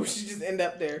reversed or would she just end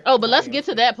up there? Oh, but let's get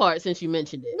to that part since you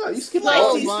mentioned it. No, you skipped Slicey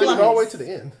all the way slice. to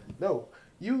the end. No,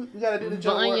 you got to do the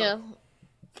job. Vanya,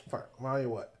 Vanya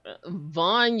what?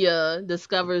 Vanya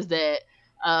discovers that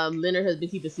Leonard has been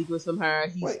keeping secrets from her.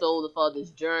 He Wait. stole the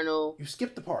father's journal. You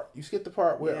skipped the part. You skipped the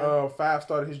part where Yeah. Five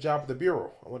started his job at the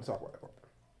Bureau. I want to talk about that part.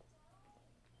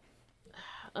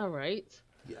 All right.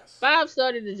 Yes. Five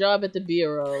started the job at the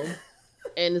Bureau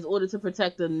and is ordered to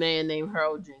protect a man named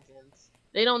Harold Jenkins.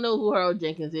 They don't know who Harold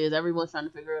Jenkins is. Everyone's trying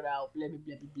to figure it out. Blah, blah,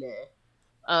 blah, blah,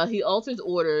 blah. He alters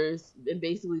orders and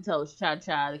basically tells Cha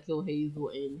Cha to kill Hazel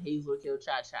and Hazel to kill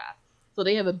Cha Cha. So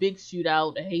they have a big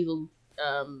shootout. And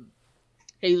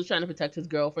Hazel's trying to protect his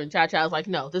girlfriend. Cha Cha's like,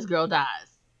 no, this girl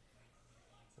dies.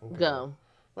 Okay. Go.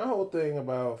 My whole thing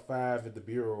about Five at the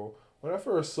Bureau, when I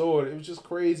first saw it, it was just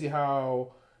crazy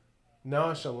how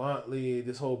nonchalantly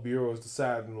this whole bureau is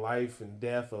deciding life and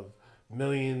death of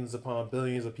millions upon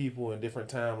billions of people in different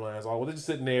timelines. All they're just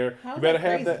sitting there. How You is better that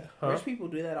have crazy? that. Huh? Rich people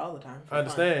do that all the time. for I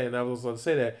understand. I was going to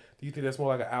say that. Do you think that's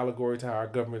more like an allegory to how our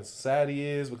government and society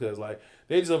is? Because like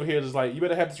they just over here just like, you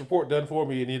better have this report done for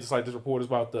me, and you just like, this report is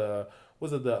about the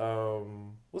what's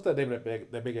that name of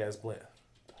that big ass plant?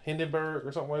 Hindenburg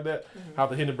or something like that. Mm-hmm. How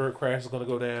the Hindenburg crash is going to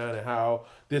go down and how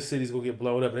this city's going to get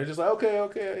blown up. And they're just like, okay.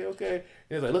 And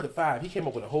it's like, look at Five. He came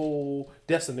up with a whole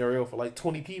death scenario for like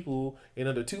 20 people in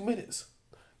under 2 minutes.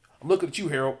 I'm looking at you,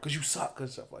 Harold, because you suck and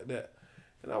stuff like that.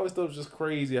 And I always thought it was just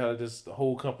crazy how just the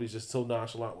whole company's just so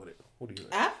nonchalant with it. What do you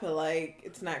think? I feel like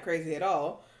it's not crazy at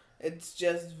all. It's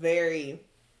just very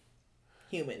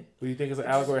human. What do you think is an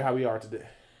allegory how we are today?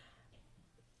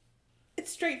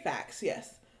 It's straight facts,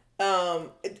 yes.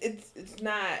 It's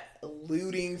not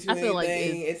alluding to I feel like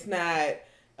anything. It's not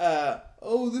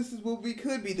oh, this is what we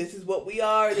could be. This is what we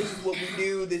are. This is what we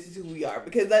do. This is who we are.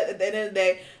 Because at the end of the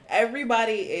day,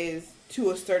 everybody is to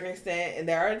a certain extent, and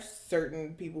there are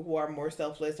certain people who are more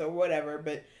selfless or whatever,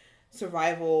 but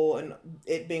survival and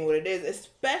it being what it is,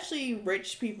 especially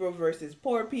rich people versus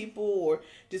poor people or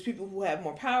just people who have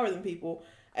more power than people,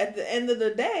 at the end of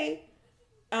the day,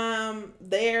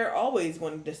 they're always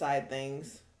going to decide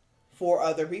things for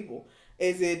other people.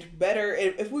 Is it better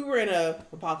if we were in a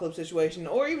apocalypse situation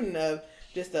or even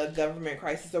just a government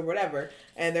crisis or whatever,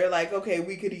 and they're like, okay,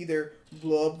 we could either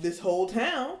blow up this whole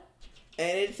town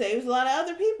and it saves a lot of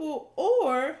other people,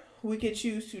 or we could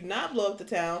choose to not blow up the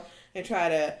town and try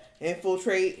to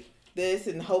infiltrate this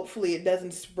and hopefully it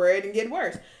doesn't spread and get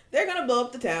worse. They're going to blow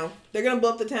up the town. They're going to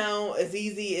blow up the town as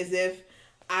easy as if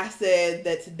I said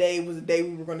that today was the day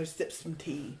we were going to sip some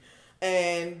tea.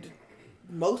 And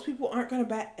most people aren't going to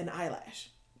bat an eyelash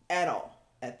at all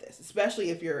at this, especially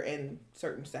if you're in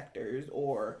certain sectors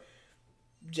or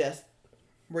just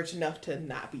rich enough to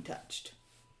not be touched.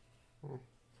 All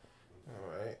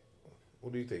right.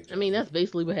 What do you think, I mean, Chelsea? that's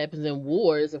basically what happens in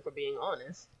wars, if we're being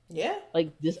honest. Yeah.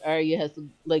 Like, this area has to,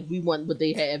 like, we want what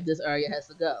they have, this area has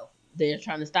to go. They're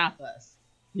trying to stop us.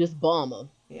 Just bomb them.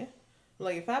 Yeah.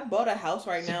 Like, if I bought a house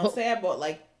right now, So, say I bought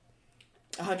like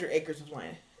 100 acres of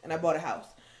land, and I bought a house.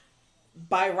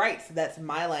 By rights, that's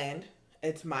my land.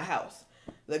 It's my house.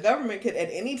 The government could at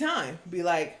any time be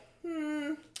like,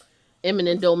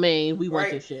 eminent domain, we want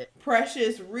right, your shit.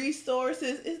 precious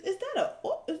resources. Is that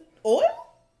oil?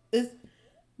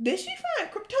 Did she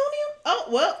find kryptonium? Oh,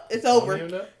 well, it's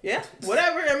over. Yeah,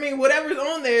 whatever. I mean, whatever's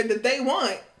on there that they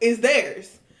want is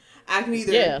theirs. I can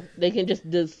either They can just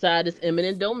decide it's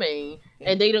eminent domain,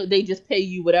 and they just pay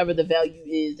you whatever the value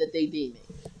is that they deem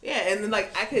it. Yeah, and then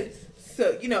like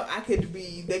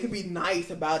they could be nice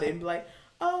about it and be like,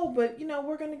 oh, but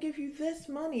we're gonna give you this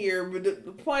money, or but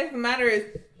the point of the matter is,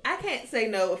 I can't say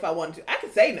no if I want to. I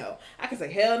can say no. I can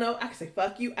say hell no. I can say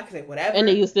fuck you. I can say whatever, and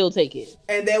then you still take it.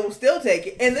 And they will still take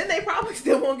it, and then they probably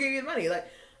still won't give you the money. Like,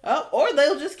 or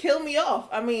they'll just kill me off.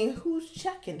 I mean, who's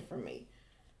checking for me?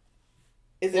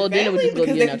 Is it family?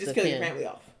 Because they could just kill your family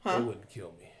off, huh? They wouldn't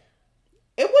kill me.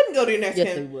 It wouldn't go to your next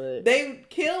Yes, kin. they would. They'd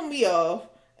kill me off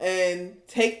and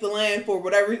take the land for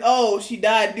whatever. Oh, she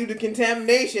died due to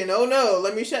contamination. Oh no,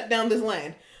 let me shut down this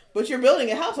land. But you're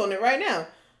building a house on it right now.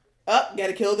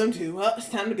 Gotta kill them too. It's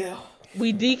time to go.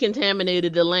 We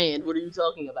decontaminated the land. What are you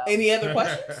talking about? Any other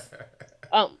questions?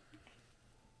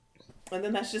 And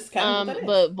then that's just kind of what that is.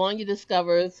 But Vanya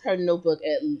discovers her notebook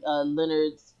at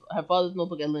her father's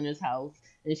notebook at Leonard's house,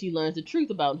 and she learns the truth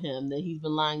about him, that he's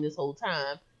been lying this whole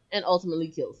time, and ultimately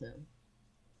kills him.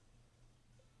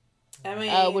 I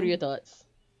mean, what are your thoughts?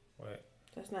 Right.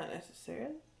 That's not necessary.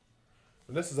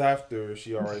 This is after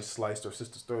she already sliced her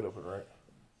sister's throat open, right?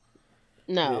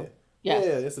 No. Yeah. Yes.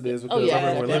 Yeah, yes it is. Because Oh, yeah, I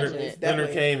remember when definitely.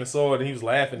 Leonard came and saw it and he was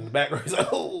laughing in the background. He's like,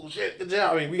 oh shit, good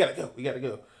job. I mean, we gotta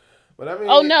go. But I mean,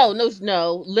 Oh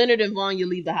no. Leonard and Vanya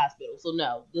leave the hospital. So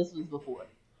no, this was before.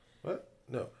 What?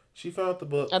 No. She found the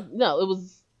book. No, it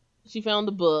was. She found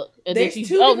the book, and There's then she.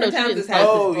 two different She times didn't this find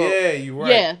happened. Oh this book. yeah, you're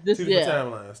right. Yeah, two different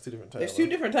timelines. There's two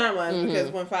different timelines Mm-hmm.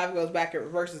 because when 5 goes back, it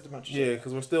reverses a bunch of shit. Yeah,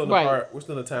 because we're still in the part. We're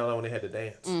still in the timeline when they had to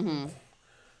dance. Mm-hmm.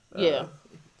 Yeah.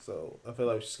 So I feel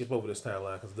like we should skip over this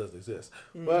timeline because it doesn't exist.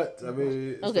 But I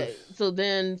mean, Okay, so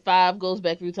then 5 goes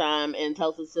back through time and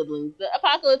tells his siblings the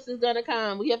apocalypse is gonna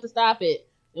come. We have to stop it.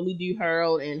 And we do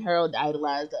Harold, and Harold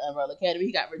idolized the Umbrella Academy.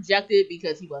 He got rejected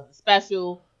because he wasn't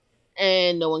special,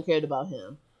 and no one cared about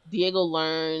him. Diego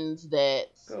learns that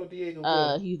Go, Diego,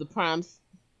 go. he's the prime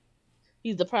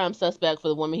suspect for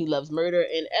the woman he loves murder,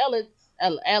 and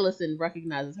Allison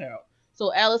recognizes Harold.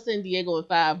 So Allison, Diego, and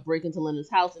 5 break into Leonard's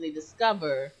house, and they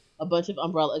discover a bunch of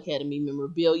Umbrella Academy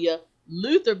memorabilia.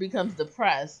 Luther becomes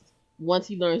depressed once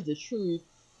he learns the truth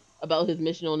about his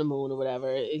mission on the moon or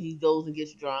whatever. He goes and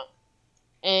gets drunk.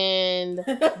 And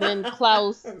then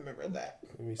Klaus I remember that.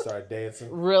 When we started dancing.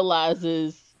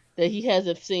 realizes that he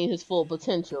hasn't seen his full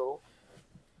potential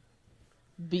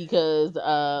because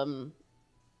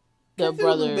their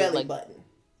brother, belly like button.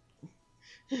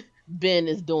 Ben,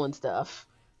 is doing stuff.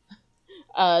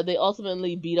 They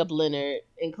ultimately beat up Leonard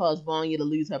and cause Vanya to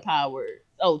lose her power.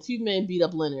 Oh, 2 men beat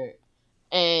up Leonard,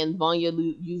 and Vanya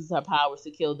uses her powers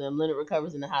to kill them. Leonard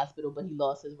recovers in the hospital, but he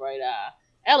lost his right eye.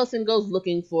 Allison goes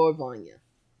looking for Vanya.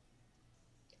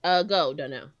 Go,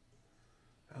 Darnell.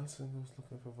 Allison goes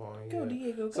looking for Vanya. Go,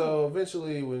 Diego, go. So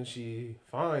eventually, when she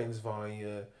finds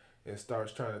Vanya and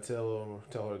starts trying to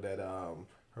tell her that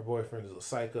her boyfriend is a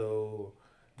psycho,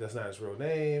 that's not his real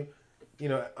name,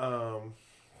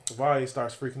 Vanya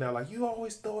starts freaking out like, you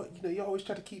always thought, you always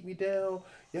tried to keep me down.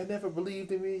 Y'all never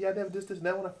believed in me. Y'all never did this.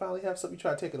 Now when I finally have something, you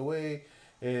try to take it away.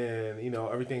 And,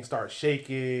 everything starts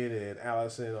shaking. And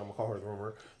Allison, I'm going to call her the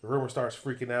rumor. The rumor starts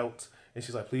freaking out. And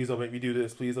she's like, please don't make me do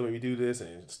this. Please don't make me do this.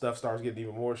 And stuff starts getting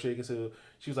even more shaken. So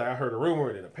she was like, I heard a rumor.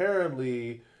 And then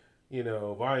apparently,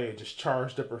 Vanya just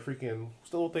charged up her freaking, what's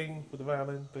the little thing with the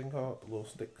violin thing called? The little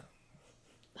stick.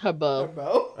 Her bow. Her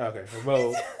bow? Okay, her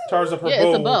bow. Charged up her bow. Yeah,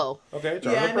 it's a bow. Okay,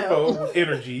 charged up her bow with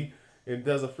energy. And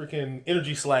does a freaking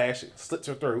energy slash. It slits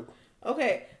her throat.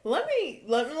 Okay, let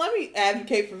me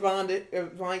advocate for Vanya.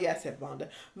 I said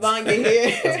Vanya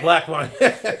here. That's Black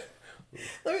Vanya.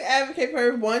 Let me advocate for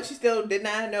her. One, she still did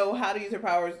not know how to use her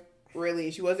powers. Really,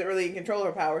 she wasn't really in control of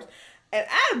her powers, and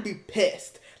I'd be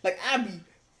pissed. Like I'd be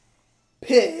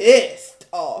pissed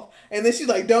off. And then she's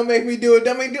like, "Don't make me do it.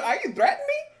 Don't make me do it." Are you threatening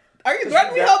me? Are you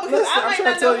threatening me? Because Listen, I I'm might trying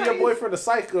not to tell know you how your boyfriend a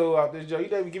psycho out there, Joe. You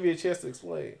didn't even give me a chance to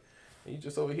explain. And you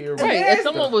just over here. Right, Here's if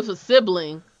someone was a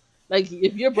sibling, like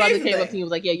if your brother Here's the came up thing. to you and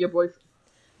was like, yeah, your boyfriend.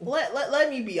 Let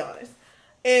me be honest.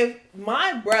 If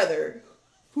my brother,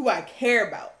 who I care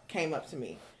about, came up to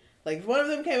me, Like, if one of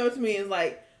them came up to me and was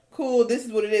like, cool, this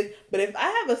is what it is. But if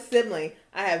I have a sibling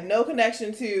I have no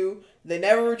connection to, they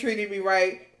never treated me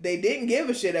right, they didn't give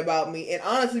a shit about me, and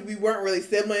honestly, we weren't really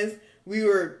siblings, we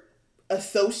were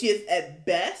associates at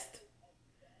best,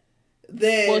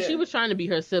 then... Well, she was trying to be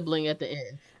her sibling at the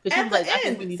end. Because she was like, I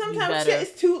think we need to be sometimes better. shit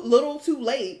is too little too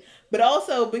late. But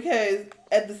also because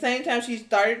at the same time she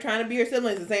started trying to be her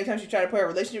sibling, at the same time she tried to put her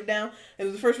relationship down. It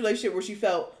was the first relationship where she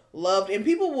felt loved. And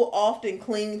people will often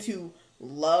cling to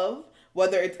love,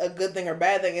 whether it's a good thing or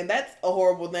bad thing. And that's a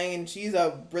horrible thing. And she's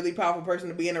a really powerful person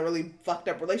to be in a really fucked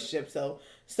up relationship. So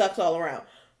sucks all around.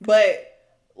 But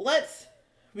let's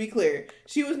be clear.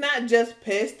 She was not just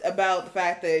pissed about the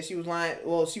fact that she was lying.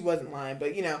 Well, she wasn't lying,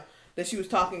 but you know, that she was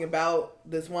talking about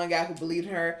this one guy who believed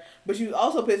in her. But she was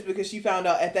also pissed because she found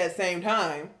out at that same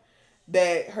time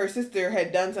that her sister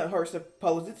had done something, her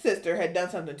supposed sister had done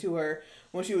something to her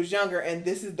when she was younger. And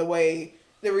this is the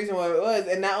reason why it was.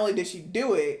 And not only did she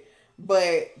do it,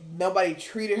 but nobody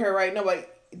treated her right. Nobody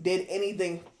did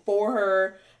anything for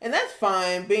her. And that's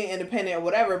fine, being independent or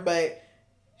whatever. But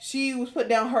she was put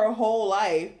down her whole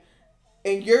life.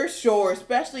 And you're sure,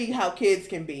 especially how kids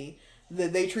can be,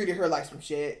 that they treated her like some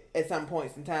shit at some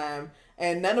points in time.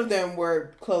 And none of them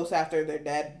were close after their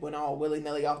dad went all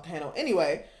willy-nilly off the handle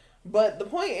anyway. But the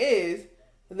point is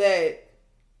that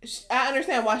I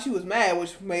understand why she was mad,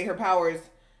 which made her powers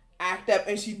act up.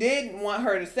 And she did want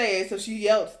her to say it, so she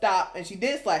yelled stop, and she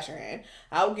did slash her hand.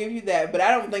 I'll give you that. But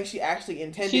I don't think she actually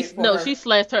intended her. She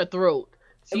slashed her throat.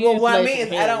 Well, what I mean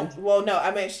is,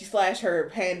 I meant she slashed her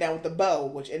hand down with the bow,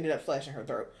 which ended up slashing her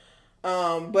throat.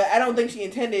 But I don't think she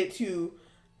intended to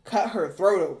cut her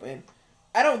throat open.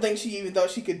 I don't think she even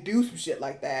thought she could do some shit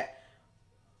like that.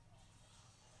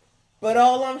 But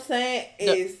all I'm saying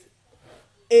is,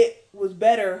 it was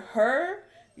better her,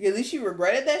 at least she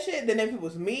regretted that shit, than if it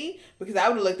was me, because I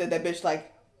would have looked at that bitch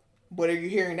like, what are you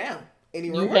hearing now?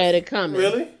 Any rumors? You had it coming.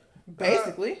 Really?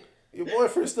 Basically. Your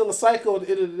boyfriend's still a psycho at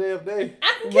the end of the damn day.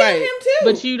 I can kill him too.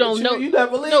 But you don't know. You not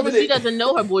believe No, but it. she doesn't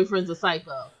know her boyfriend's a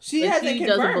psycho. She hasn't she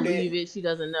confirmed doesn't believe it. She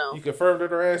doesn't know. You confirmed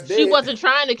that her ass dead. She wasn't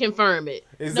trying to confirm it.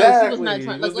 Exactly. No, she was not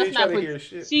trying. Like, let's not to hear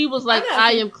shit. She was like,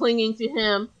 I am clinging to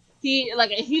him. He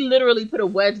literally put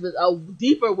a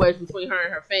deeper wedge between her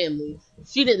and her family.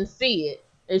 She didn't see it,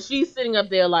 and she's sitting up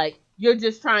there like, you're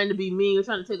just trying to be mean. You're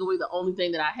trying to take away the only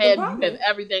thing that I have. You have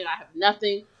everything. I have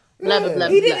nothing. Blah, blah, blah,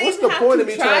 blah. What's the point of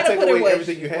me trying to take away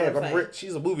everything you have? I'm rich.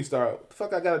 She's a movie star. What the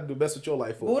fuck I gotta do best with your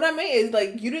life for? But what I mean is,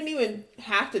 like, you didn't even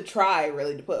have to try,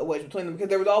 really, to put a wedge between them, because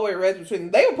there was always a wedge between them.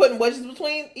 They were putting wedges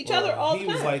between each other all the time.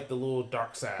 He was like the little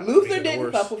dark side. Luther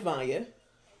didn't fuck with Vanya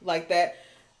like that.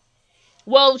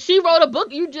 Well, she wrote a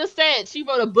book. You just said she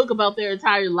wrote a book about their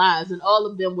entire lives, and all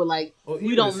of them were like,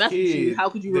 we don't mess with you. How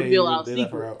could you reveal our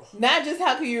secrets? Not just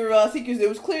how could you reveal our secrets. It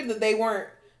was clear that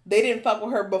they didn't fuck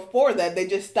with her before that. They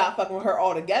just stopped fucking with her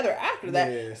altogether after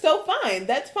that. Yeah. So fine,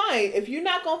 that's fine. If you're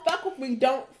not gonna fuck with me,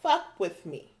 don't fuck with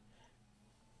me.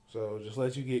 So just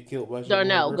let you get killed by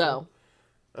Darnell, go.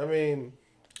 I mean,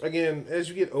 again, as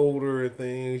you get older and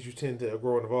things, you tend to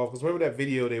grow and evolve. Because remember that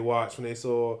video they watched when they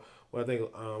saw what I think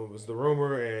was The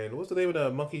Rumor and what's the name of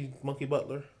the monkey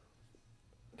butler?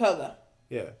 Pogo.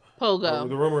 Yeah. Pogo.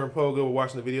 The Rumor and Pogo were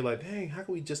watching the video like, dang, how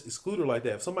can we just exclude her like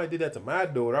that? If somebody did that to my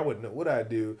daughter, I wouldn't know what I'd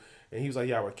do. And he was like,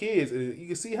 yeah, we're kids. And you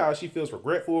can see how she feels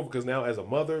regretful because now as a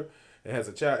mother and has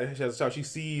a child, she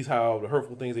sees how the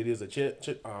hurtful things they did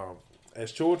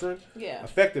as children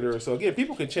affected her. So again,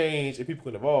 people can change and people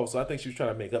can evolve. So I think she was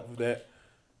trying to make up for that.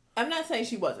 I'm not saying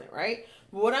she wasn't, right?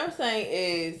 But what I'm saying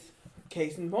is,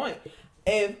 case in point,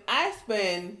 if I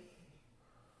spend,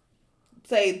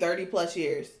 say, 30 plus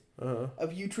years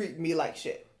of you treating me like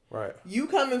shit, right? You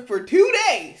coming for 2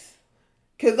 days,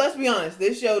 because let's be honest,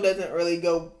 this show doesn't really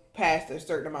go past a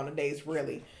certain amount of days,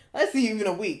 really. Let's see, even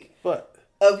a week. But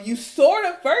of you sort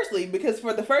of, firstly, because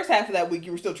for the first half of that week,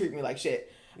 you were still treating me like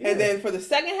shit. Yeah. And then for the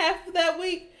second half of that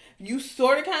week, you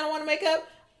sort of kind of want to make up.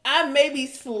 I may be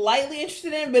slightly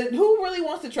interested in, but who really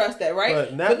wants to trust that, right?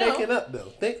 But not making up,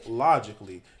 though. Think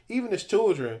logically. Even as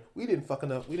children, we didn't fuck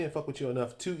with you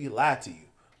enough to lie to you.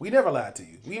 We never lied to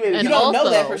you. We made it. You don't know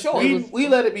that for sure. We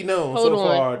let it be known so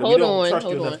far that we don't trust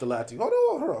you enough to lie to you.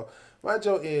 Hold on. My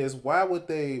joke is, why would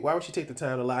she take the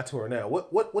time to lie to her now?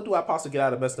 What do I possibly get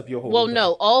out of messing up your whole Well, thing?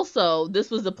 no. Also,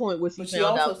 this was the point where she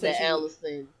found out that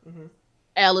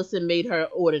Allison made her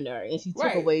ordinary, and she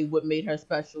took away what made her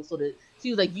special. So that she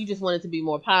was like, you just wanted to be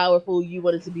more powerful. You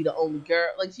wanted to be the only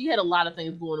girl. Like, she had a lot of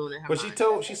things going on in her mind. But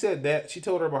she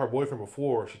told her about her boyfriend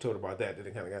before. She told her about that. Then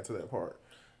it kind of got to that part.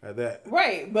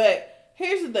 Right, but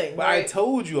here's the thing. But I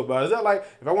told you about it. Is that like,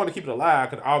 if I wanted to keep it alive, I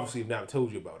could obviously have not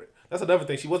told you about it. That's another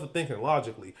thing. She wasn't thinking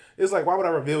logically. It's like, why would I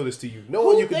reveal this to you?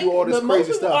 Knowing you can do all this but most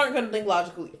crazy people stuff. aren't going to think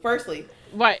logically. Firstly,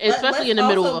 Right, especially in the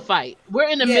middle of a fight. We're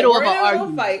in the yeah, middle we're of in an the middle of a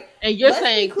argument, fight. and you're Let's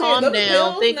saying, be clear, "Calm those down,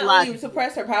 pills think not only logically."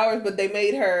 suppressed her powers, but they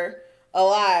made her a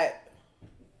lot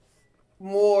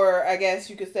more, I guess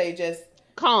you could say, just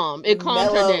Calm. It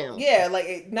calmed mellow. her down. Yeah, like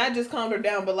it not just calmed her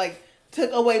down, but like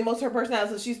took away most of her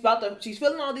personality. So she's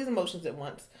feeling all these emotions at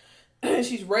once.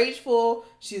 She's rageful.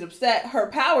 She's upset.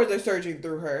 Her powers are surging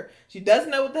through her. She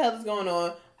doesn't know what the hell is going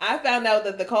on. I found out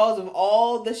that the cause of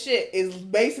all the shit is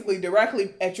basically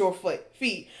directly at your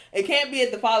feet. It can't be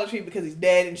at the father tree because he's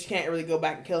dead and she can't really go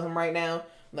back and kill him right now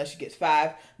unless she gets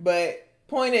 5. But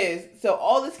point is, so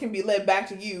all this can be led back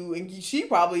to you, and she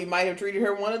probably might have treated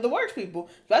her one of the worst people,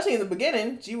 especially in the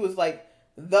beginning. She was like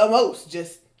the most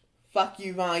just fuck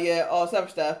you, Vanya, all this other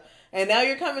stuff. And now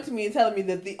you're coming to me and telling me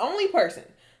that the only person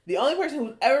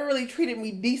who's ever really treated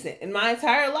me decent in my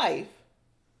entire life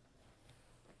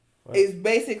is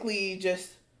basically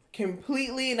just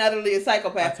completely and utterly a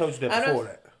psychopath. I told you that before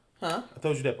that. Huh? I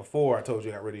told you that before I told you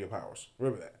I got rid of your powers.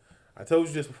 Remember that. I told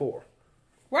you this before.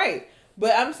 Right.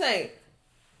 But I'm saying,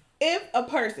 if a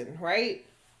person, right,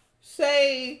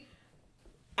 say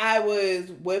I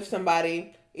was with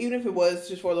somebody, even if it was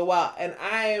just for a little while, and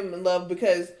I am in love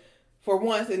because for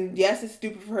once, and yes, it's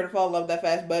stupid for her to fall in love that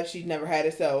fast, but she's never had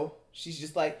it, so she's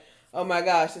just like, oh my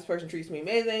gosh, this person treats me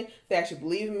amazing. They actually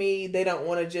believe in me. They don't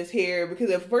want to just hear, because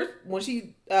at first when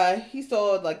he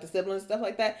saw like the siblings stuff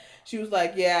like that, she was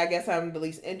like, yeah, I guess I'm the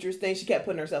least interesting. She kept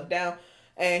putting herself down,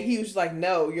 and he was just like,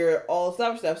 no, you're all this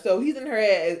other stuff. So he's in her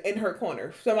head, in her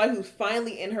corner, somebody who's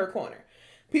finally in her corner.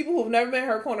 People who've never been in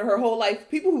her corner her whole life,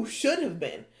 people who should have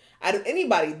been, out of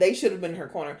anybody, they should have been in her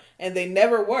corner, and they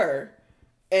never were,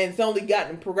 and it's only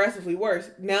gotten progressively worse.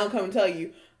 Now I'm coming to tell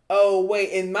you, oh,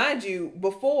 wait, and mind you,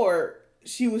 before,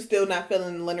 she was still not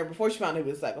feeling Leonard before she found out he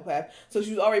was a psychopath. So she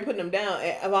was already putting him down,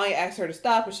 and Vanya asked her to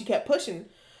stop, and she kept pushing.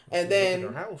 And then...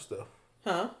 in her house, though.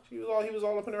 Huh? He was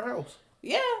all up in her house.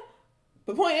 Yeah.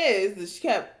 The point is that she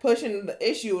kept pushing the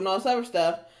issue and all this other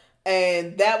stuff,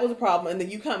 and that was a problem. And then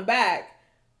you come back,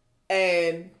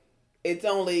 and it's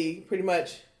only pretty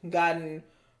much gotten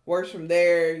worse from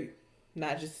there.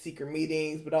 Not just secret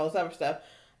meetings, but all this other stuff.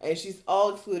 And she's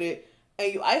all excluded.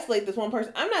 And you isolate this one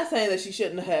person. I'm not saying that she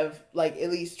shouldn't have, like,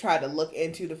 at least tried to look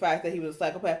into the fact that he was a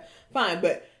psychopath. Fine,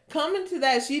 but coming to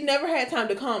that, she never had time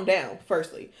to calm down,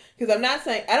 firstly. Because I'm not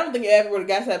saying, I don't think it ever would have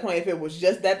got to that point if it was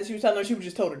just that she was telling her. She would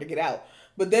just told her to get out.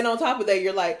 But then on top of that,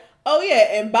 you're like, oh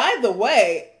yeah, and by the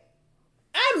way,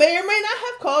 I may or may not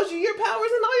have caused you your powers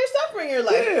and all your suffering in your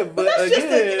life. Yeah, but that's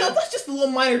again, that's just a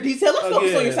little minor detail. Let's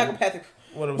focus on your psychopathic.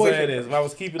 What I'm boyfriend. saying is, if I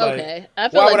was keeping like, Okay, I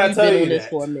feel why would like I we've tell been you on this that?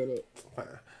 for a minute.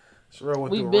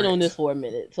 We've We've been on this for a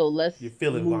minute, so let's You're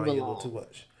feeling move Vanya a along. little too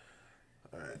much.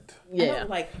 All right. I Yeah. don't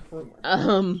like rumor.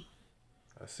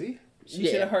 I see. She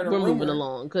should have heard a we're rumor. moving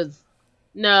along because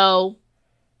no.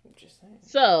 I'm just saying.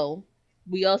 So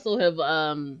we also have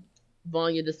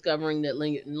Vanya discovering that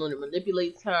Leonard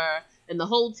manipulates her, and the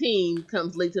whole team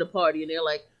comes late to the party, and they're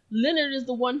like, Leonard is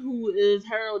the one who is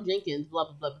Harold Jenkins, blah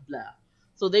blah blah blah blah.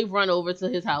 So they run over to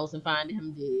his house and find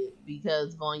him dead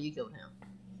because Vanya killed him.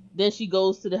 Then she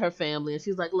goes to her family and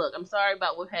she's like, look, I'm sorry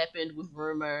about what happened with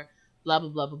Rumor, blah blah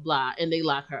blah blah blah, and they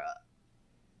lock her up.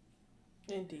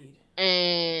 Indeed.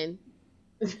 And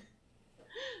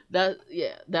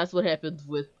that's what happens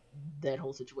with that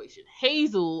whole situation.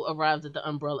 Hazel arrives at the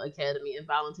Umbrella Academy and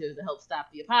volunteers to help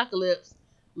stop the apocalypse,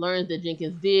 learns that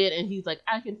Jenkins did, and he's like,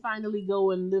 I can finally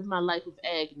go and live my life with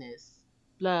Agnes.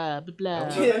 Blah, blah,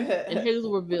 blah. And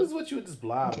Hazel What reveals... is what you with this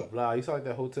blah, blah, blah? You sound like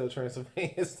that Hotel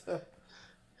Transylvania stuff.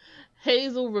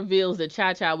 Hazel reveals that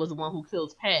Cha-Cha was the one who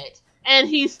killed Patch, and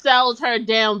he sells her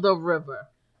down the river.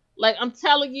 Like, I'm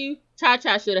telling you,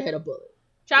 Cha-Cha should have had a bullet.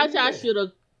 Cha-Cha should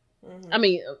have... I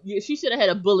mean, she should have had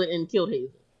a bullet and killed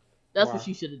Hazel. That's what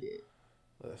she should have did.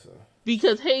 Listen.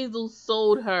 Because Hazel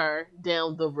sold her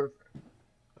down the river.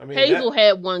 I mean, Hazel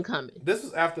had one coming. This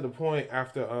was after the point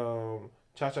after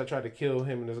Cha-Cha tried to kill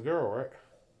him and his girl, right?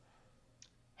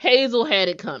 Hazel had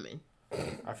it coming.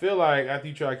 I feel like after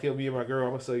you try to kill me and my girl,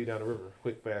 I'm gonna sell you down the river,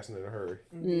 quick, fast, and in a hurry.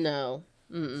 No.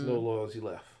 There's no loyalty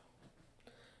left.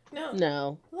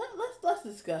 No. Let's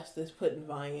discuss this putting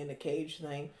Vanya in a cage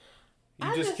thing.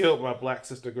 You just killed my black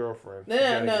sister girlfriend.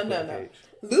 No.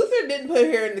 Luther didn't put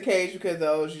her in the cage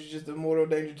because she's just a mortal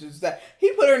danger to society.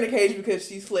 He put her in the cage because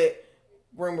she slit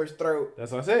Rumor's throat.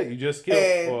 That's what I said. You just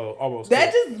killed, almost.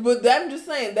 But I'm just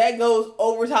saying that goes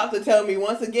over top to tell me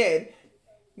once again,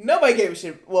 nobody gave a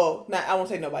shit. Well, I won't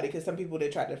say nobody because some people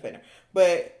did try to defend her,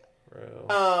 but.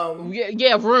 Rumor,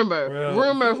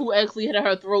 who actually had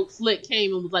her throat slit,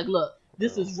 came and was like, "Look,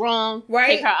 This is wrong. Right.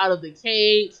 Take her out of the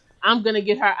cage. I'm gonna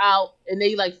get her out. And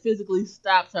they like physically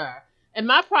stopped her. And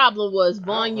my problem was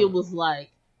Vanya was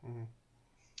like,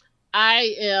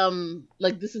 I am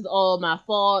like, this is all my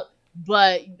fault,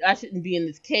 but I shouldn't be in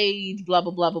this cage, blah,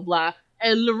 blah, blah, blah, blah.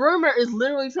 And the rumor is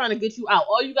literally trying to get you out.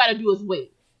 All you gotta do is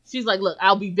wait. She's like, look,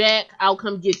 I'll be back. I'll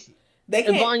come get you. They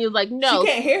And Vanya's like, no.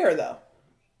 She can't hear her though.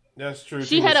 That's true.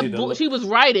 She was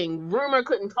writing. Rumor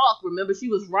couldn't talk. Remember, she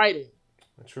was writing.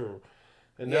 True.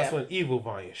 And that's when evil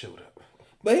Vanya showed up.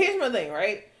 But here's my thing,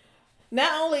 right?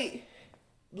 Not only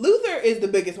Luther is the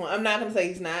biggest one. I'm not gonna say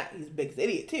he's not. He's the biggest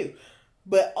idiot too.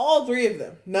 But all three of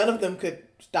them, none of them could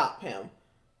stop him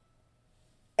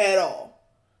at all.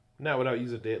 Not without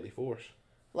using deadly force.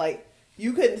 Like,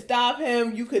 you couldn't stop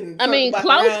him. You couldn't. I mean,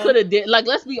 Klaus could have did. Like,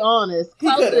 let's be honest.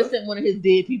 Klaus could have sent one of his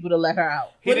dead people to let her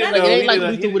out. He didn't like, know. it ain't like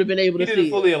Luther would have been able to see. He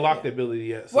didn't fully unlock the ability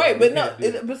yet. So right, but no.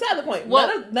 Beside the point.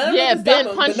 Well, none of yeah, them Ben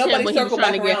him, punched him when he was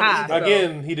trying to get high. Either,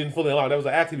 Again, he didn't fully unlock. That was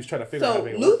an act he was trying to figure out.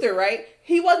 So Luther, right?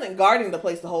 He wasn't guarding the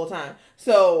place the whole time.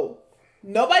 So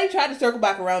nobody tried to circle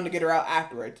back around to get her out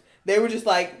afterwards. They were just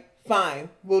like, fine,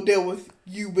 we'll deal with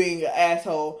you being an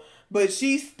asshole. But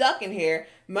she's stuck in here.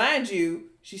 Mind you,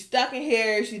 she's stuck in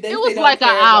here. She thinks it was like an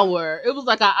hour. It was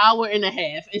like an hour and a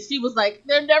half. And she was like,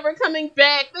 they're never coming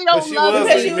back. They don't love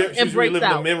me. She was reliving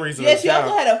the memories of her child. She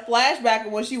also had a flashback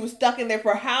of when she was stuck in there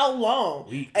for how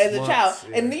long as a child.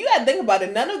 Yeah. And you gotta think about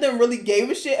it. None of them really gave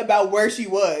a shit about where she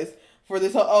was for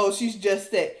this whole, oh, she's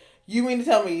just sick. You mean to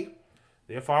tell me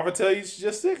their father tell you she's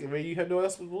just sick? I mean, you have no one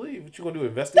else to believe. What you gonna do?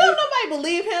 Investigate? Don't nobody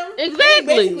believe him.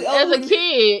 Exactly. As a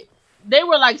kid, they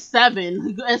were like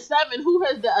 7. At 7, who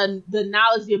has the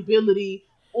knowledge, the ability,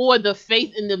 or the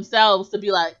faith in themselves to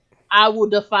be like, I will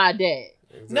defy dad?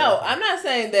 Exactly. No, I'm not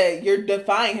saying that you're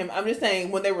defying him. I'm just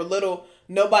saying when they were little,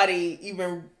 nobody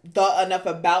even thought enough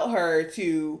about her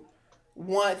to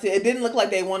want to. It didn't look like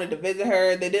they wanted to visit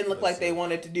her. They didn't look like they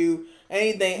wanted to do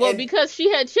anything. Well, because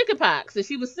she had chickenpox and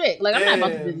she was sick. Like, I'm not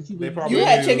about to visit you. You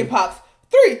had chickenpox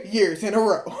 3 years in a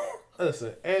row.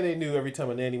 Listen, and they knew every time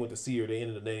a nanny went to see her, the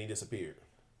end of the nanny disappeared.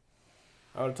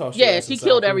 I would have talked. Yeah, she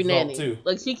killed every nanny. Too.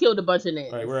 Like, she killed a bunch of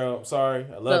nannies. Right, well, I'm sorry,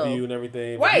 I love you and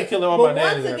everything. Right, you killing all my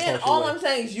nannies. Once again, all I'm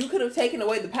saying is you could have taken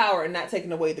away the power and not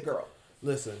taken away the girl.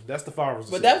 Listen, that's the father's.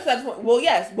 But that's well,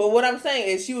 yes. But what I'm saying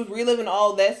is she was reliving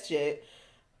all that shit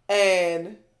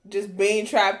and just being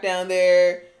trapped down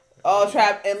there, all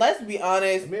trapped. And let's be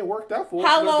honest, I mean, it worked out for her.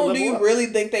 How long do you really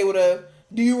think they would have?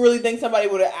 Do you really think somebody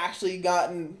would have actually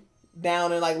gotten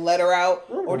down and like let her out,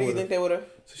 or do you think they would have?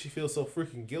 So she feels so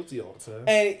freaking guilty all the time.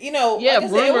 And you know, yeah,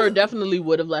 like Rumor definitely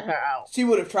would have let her out. She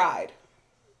would have tried,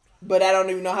 but I don't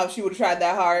even know how she would have tried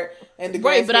that hard. And the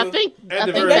right, but I think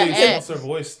her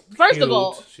voice. First of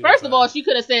all, she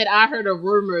could have said, "I heard a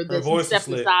rumor that she stepped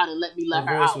aside and let me let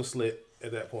her out." Her voice was slit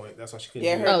at that point. That's why she couldn't.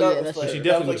 Yeah, her throat was slit. She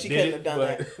definitely couldn't have done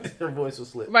that. Her voice was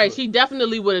slit. Right, she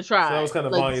definitely would have tried. So that was kind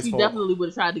of like, Vanya's she fault. definitely would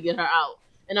have tried to get her out.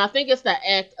 And I think it's the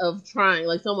act of trying,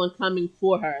 like someone coming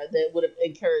for her that would have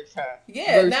encouraged her.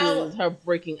 Yeah, versus her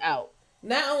breaking out.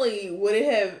 Not only would it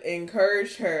have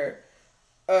encouraged her,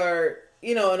 or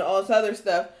you know, and all this other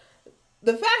stuff,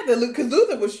 the fact that because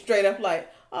Luther was straight up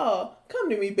like, "Oh, come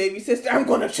to me, baby sister, I'm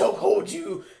gonna chokehold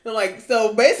you," and like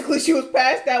so basically she was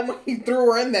passed out when he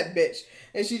threw her in that bitch,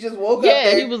 and she just woke up.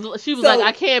 Yeah, she was like,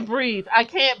 "I can't breathe, I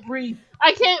can't breathe."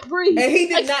 I can't breathe. And he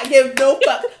did not give no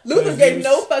fucks. Luther gave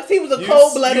no fucks. He was a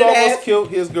cold-blooded ass. He almost killed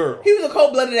his girl. He was a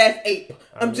cold-blooded ass ape.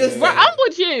 I'm just saying. I'm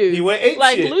with you. He went ape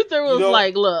like, shit. Luther was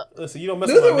like, look. Listen, you don't mess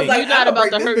Luther with my was like, you're not about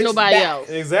to hurt nobody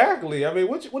else. Exactly. I mean,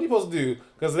 what are you supposed to do?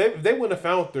 Because they wouldn't have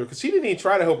found her. Because she didn't even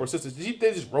try to help her sister. They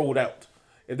just rolled out.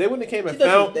 If they wouldn't have came and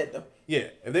found... Yeah.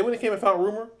 If they wouldn't have came and found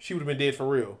Rumor, she would have been dead for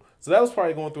real. So that was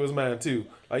probably going through his mind too.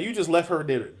 Like, you just left her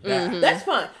there to die. Mm-hmm. That's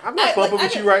fine. I'm not bumping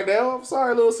with you right now. I'm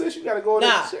sorry, little sis. You got to go in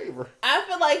there and shave her. I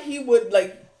feel like he would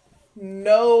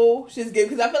know she's good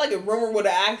because I feel like if Rumor would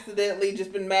have accidentally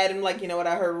just been mad and like, you know what,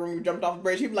 I heard Rumor jumped off the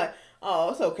bridge. He'd be like,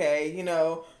 oh, it's okay. You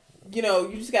know, you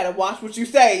just gotta watch what you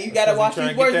say. You gotta watch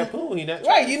these words.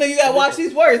 Right? You know, you gotta watch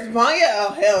these words. Vanya,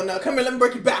 oh hell no! Come here, let me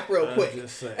break your back real quick.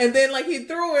 And then like he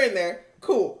threw her in there.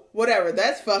 Cool, whatever.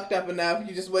 That's fucked up enough.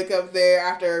 You just wake up there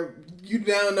after you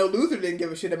now know Luther didn't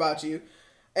give a shit about you.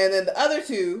 And then the other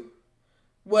two,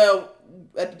 well,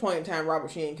 at the point in time, Robert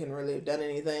Sheen couldn't really have done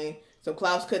anything. So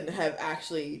Klaus couldn't have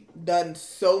actually done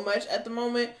so much at the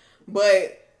moment.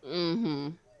 But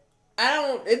it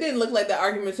didn't look like the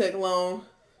argument took long.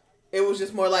 It was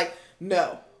just more like,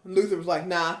 no. Luther was like,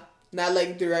 nah, not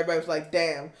letting through. Everybody was like,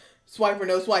 damn, swiper,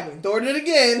 no swiping. Throw it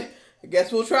again. I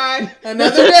guess we'll try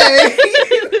another day.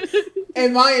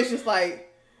 And Vanya's just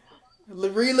like,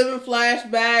 reliving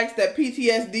flashbacks, that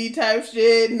PTSD type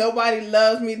shit. Nobody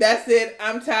loves me. That's it.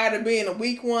 I'm tired of being a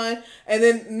weak one. And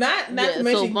then not to So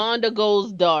mention Vonda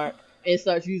goes dark and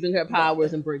starts using her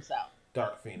powers and breaks out.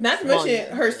 Dark Phoenix. not to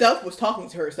mention herself was talking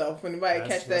to herself. When anybody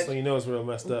catch That's that, when you know it's real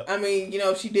messed up. I mean,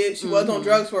 she was on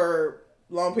drugs for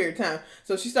a long period of time.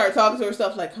 So she started talking to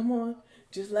herself like, come on,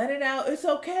 just let it out. It's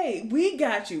okay. We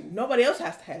got you. Nobody else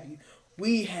has to have you.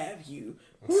 We have you.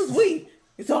 Who's we?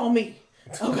 It's all me.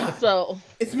 Oh God. So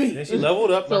It's me. Then she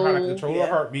leveled up, learned how to So, control her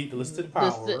heartbeat to listen to the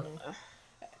power.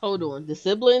 Hold on. The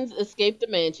siblings escape the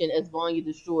mansion as Vanya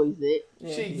destroys it.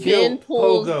 Yeah. She Ben killed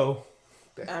pulls- Pogo.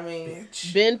 I mean,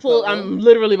 Ben pulls. Pogo? I'm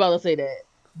literally about to say that.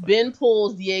 Ben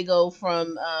pulls Diego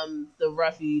from the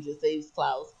refuge and saves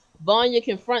Klaus. Vanya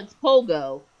confronts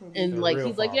Pogo and The like real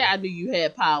he's like, father. "Yeah, I knew you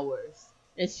had powers,"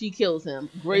 and she kills him.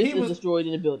 Grace He is was- destroyed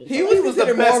in the building. he He was was the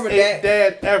considered best more of a dad.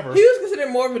 dad ever. He was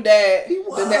considered more of a dad He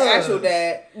than the actual was.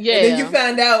 dad. Yeah. And then you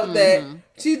found out that Mhm.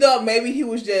 she thought maybe he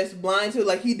was just blind to it,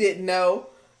 like he didn't know.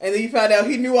 And then you found out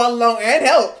he knew all along and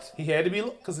helped. He had to be,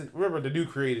 because remember the dude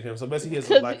created him, so basically he has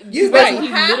 'Cause like You Right, don't he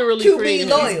have literally to be created him.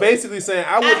 loyal. he's basically saying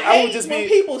I I would just when be.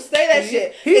 people say that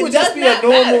shit. He It would just does be a not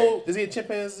matter. normal. Is he a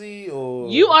chimpanzee or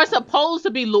You are supposed to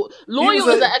be loyal. Loyal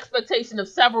was is a- an expectation of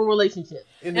several relationships,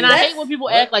 And and he- I That's- hate when people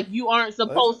what? act like you aren't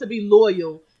supposed to be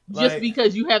loyal just Like-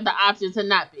 because you have the option to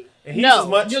not be. And he's No, as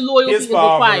much your loyalty his is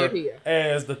father required here.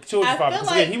 as the children's I father. feel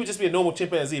Because again, like- he would just be a normal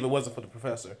chimpanzee if it wasn't for the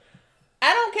professor.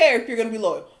 I don't care if you're gonna be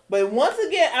loyal. But once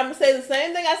again, I'm gonna say the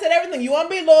same thing I said everything. You wanna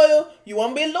be loyal, you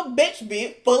wanna be a little bitch, be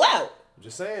it full out. I'm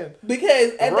just saying.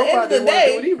 Because The at the robot end of the didn't want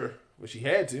to do it day, either, but she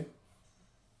had to.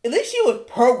 at least she was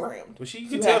programmed. But you to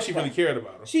could tell have she to. really cared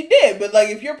about him. She did, but like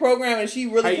if you're programmed and she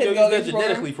How really you couldn't know go he's not against program,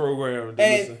 genetically programmed? To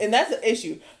listen? and that's an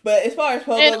issue. But as far as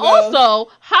Pogo And goes,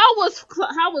 also, how was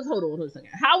hold on a second?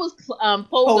 How was Pogo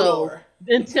Hodor.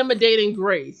 intimidating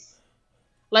Grace?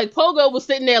 Like Pogo was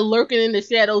sitting there lurking in the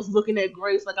shadows, looking at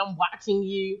Grace like I'm watching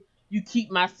you. You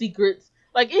keep my secrets.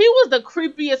 Like he was the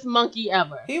creepiest monkey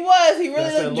ever. He was. He really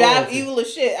That's that looked jive loyalty. evil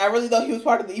as shit. I really thought he was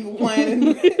part of the evil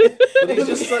plan. But he's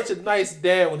just such a nice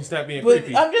dad when he's not being But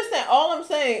creepy. I'm just saying, all I'm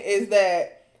saying is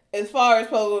that as far as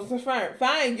Pogo is concerned,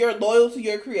 fine, you're loyal to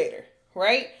your creator,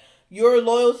 right? You're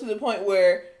loyal to the point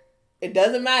where it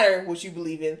doesn't matter what you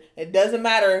believe in. It doesn't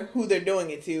matter who they're doing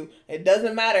it to. It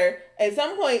doesn't matter. At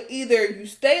some point, either you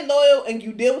stay loyal and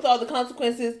you deal with all the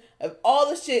consequences of all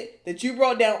the shit that you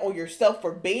brought down on yourself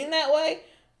for being that way,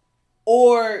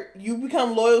 or you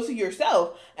become loyal to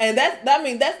yourself. And that's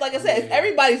like I said, it's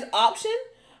everybody's option.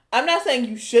 I'm not saying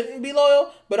you shouldn't be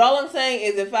loyal, but all I'm saying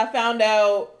is if I found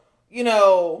out,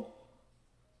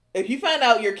 if you find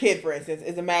out your kid, for instance,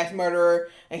 is a mass murderer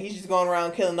and he's just going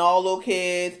around killing all little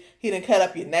kids, he done cut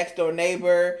up your next door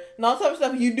neighbor and all type of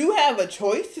stuff, you do have a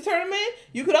choice to turn him in.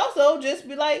 You could also just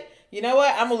be like, you know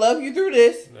what, I'm gonna love you through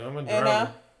this. No, I'm gonna And drown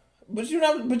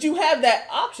him. but you have that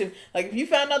option. Like if you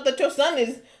found out that your son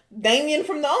is Damien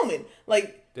from The Omen,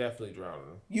 like Definitely drowning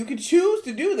him. you could choose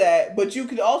to do that, but you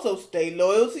could also stay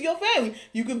loyal to your family.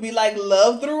 You could be like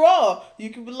love through all. You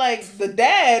could be like the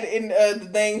dad in the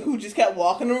thing who just kept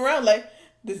walking around like,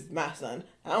 this is my son.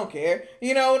 I don't care.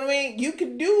 You know what I mean? You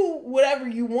could do whatever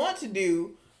you want to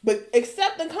do, but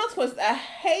accept the consequences. I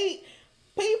hate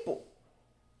people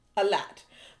a lot,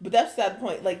 but that's not the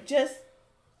point. Like, just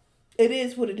it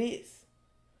is what it is.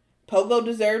 Pogo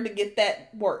deserved to get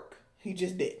that work. He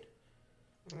just did,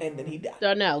 and then he died.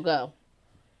 Darnell, go.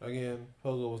 Again,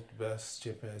 Pogo was the best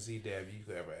chimpanzee dad you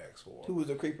could ever ask for. Who was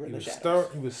a creeper in He the was shadows.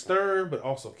 stern. He was stern, but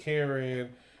also caring.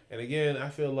 And again, I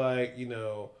feel like in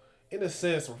a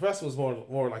sense, the professor was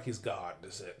more like his god. In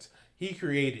a sense, he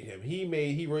created him. He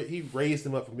raised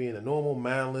him up from being a normal,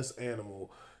 mindless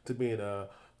animal to being a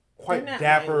quite They're not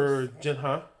dapper,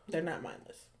 They're not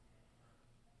mindless.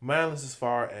 mindless as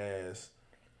far as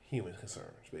human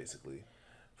concerns, basically.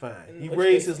 Fine. He Which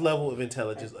raised is- his level of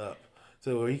intelligence up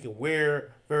so where he can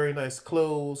wear very nice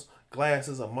clothes,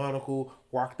 glasses, a monocle,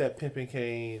 rock that pimping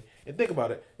cane. And think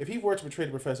about it. If he were to betray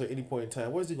the professor at any point in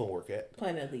time, where's he going to work at?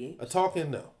 Planet of the Apes.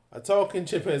 A talking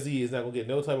chimpanzee is not going to get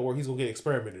no type of work. He's going to get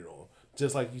experimented on.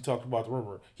 Just like you talked about the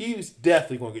rumor. He's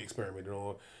definitely going to get experimented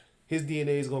on. His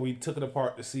DNA is going to be taken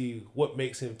apart to see what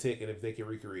makes him tick and if they can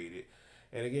recreate it.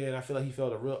 And again, I feel like he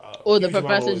felt a real... Or the huge amount of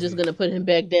professor's just loyalty. gonna put him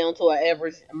back down to an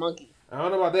average monkey. I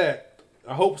don't know about that.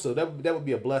 I hope so. That would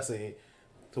be a blessing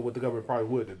to what the government probably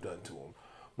would have done to him.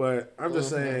 But I'm just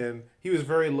saying he was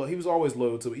very low. He was always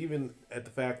loyal to even at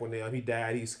the fact when he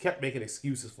died. He kept making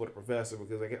excuses for the professor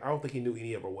because I don't think he knew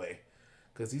any other way.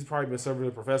 Because he's probably been serving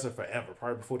the professor forever,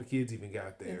 probably before the kids even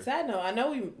got there. And side note, I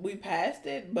know we passed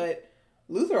it, but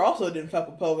Luther also didn't fuck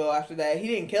with Pogo after that. He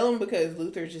didn't kill him because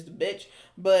Luther's just a bitch,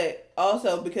 but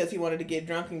also because he wanted to get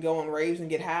drunk and go on raves and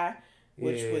get high,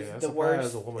 which was the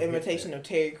worst imitation of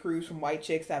Terry Crews from White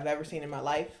Chicks I've ever seen in my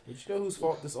life. But you know whose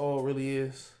fault this all really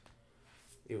is?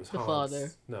 It was The Hans.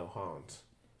 father. No, Hans.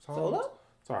 Solo?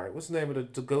 Sorry, what's the name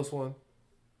of the ghost one?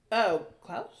 Oh,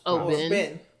 Klaus? Oh,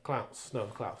 Ben. Klaus. No,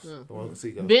 Klaus. The one who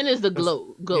see ghosts. Ben is the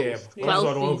ghost. Yeah, Klaus the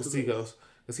one who sees can see ghosts.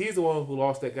 Because he's the one who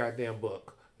lost that goddamn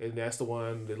book. And that's the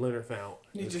one that Leonard found.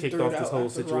 He just kicked off this whole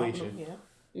situation.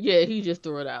 Yeah, he just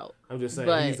threw it out. I'm just saying,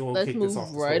 but he's the one who kicked this off.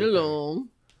 Let's move right along.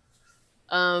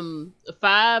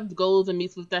 5 goes and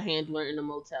meets with the handler in the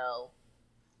motel.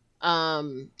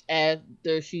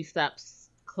 After she stops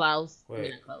Klaus.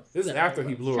 Wait, not Klaus. this is after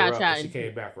he blew her up and she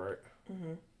came back, right?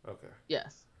 Mm-hmm. Okay.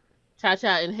 Yes.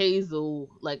 Cha-Cha and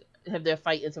Hazel have their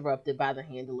fight interrupted by the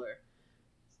handler.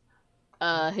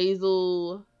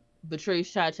 Hazel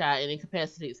betrays Cha-Cha and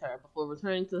incapacitates her before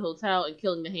returning to the hotel and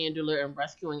killing the handler and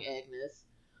rescuing Agnes.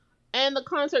 And the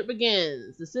concert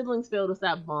begins. The siblings fail to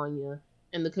stop Vanya,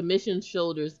 and the commission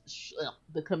soldiers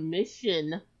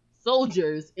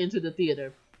enter the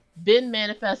theater. Ben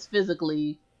manifests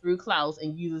physically through Klaus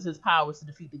and uses his powers to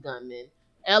defeat the gunmen.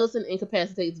 Allison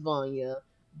incapacitates Vanya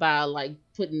by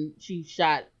she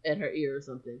shot at her ear or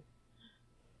something.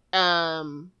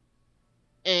 And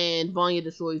Vanya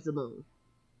destroys the moon.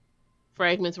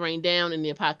 Fragments rain down and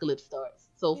the apocalypse starts.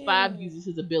 So 5 uses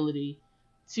his ability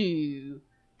to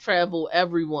travel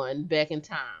everyone back in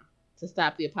time to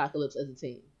stop the apocalypse as a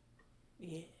team.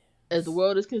 Yeah. As the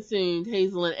world is consumed,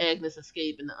 Hazel and Agnes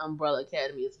escape and the Umbrella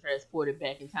Academy is transported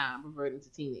back in time, reverting to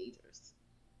teenagers.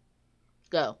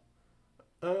 Go.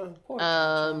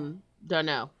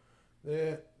 Darnell.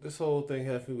 Yeah, this whole thing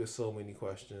had me with so many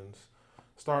questions.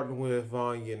 Starting with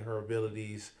Vanya and her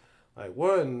abilities. Like,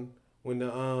 one,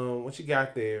 when she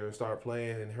got there and started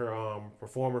playing and her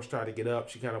performers tried to get up,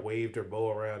 she kind of waved her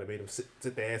bow around and made them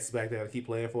sit their asses back down and keep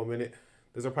playing for a minute.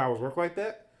 Does her powers work like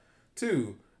that?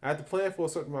 2, after playing for a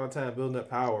certain amount of time, building up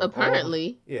power.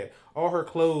 Apparently. All her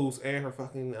clothes and her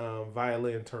fucking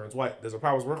violin turns white. Does her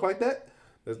powers work like that?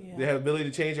 They have the ability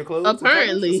to change your clothes?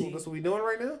 Apparently. That's what we doing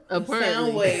right now?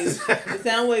 Apparently. The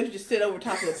sound waves just sit over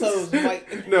top of the clothes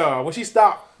white. No, when she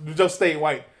stopped, it just stayed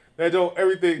white.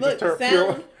 Everything Look, just turned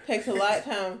sound takes a lot of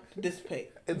time to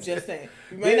dissipate. I'm just saying.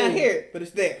 You may not hear it, but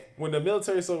it's there. When the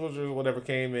military soldiers or whatever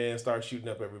came in, started shooting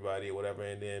up everybody or whatever,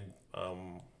 and then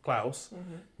Klaus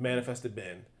manifested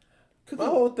Ben. My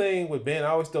whole thing with Ben, I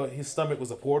always thought his stomach was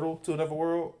a portal to another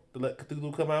world to let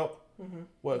Cthulhu come out.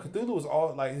 Well, Cthulhu was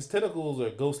all his tentacles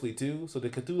are ghostly too. So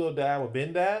did Cthulhu die when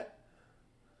Ben died?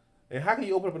 And how can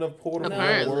you open up another portal to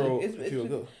another world if you're a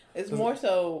ghost? It's more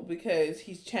so because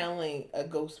he's channeling a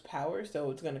ghost power,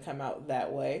 so it's going to come out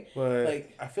that way. But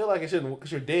I feel like it shouldn't,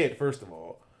 because you're dead, first of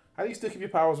all. How do you still keep your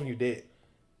powers when you're dead?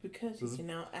 Because you can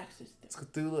now access them. It's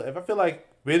Cthulhu. If I feel like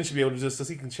Ben should be able to since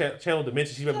he can channel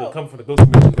dimensions, he should be able to come from the ghost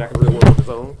dimension back in the real world on his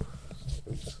own.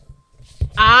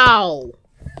 Ow!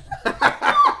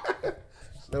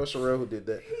 That was Sherelle who did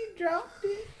that. He dropped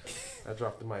it. I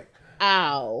dropped the mic.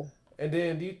 Ow. And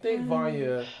then, do you think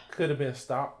Vanya could have been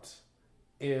stopped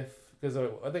because I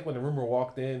think when the rumor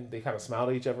walked in, they kind of smiled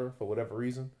at each other for whatever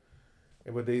reason.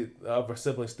 But the other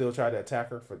siblings still tried to attack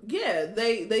her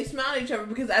they smiled at each other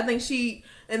because I think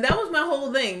and that was my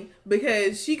whole thing,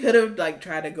 because she could have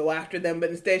tried to go after them, but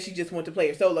instead she just went to play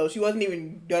her solo. She wasn't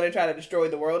even gonna try to destroy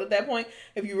the world at that point.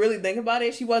 If you really think about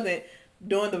it, she wasn't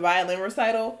doing the violin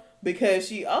recital because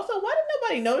she also, why did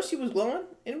nobody notice she was glowing?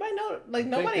 Anybody know?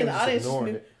 Nobody in the audience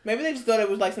knew. Maybe they just thought it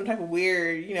was some type of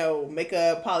weird,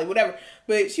 makeup, poly, whatever.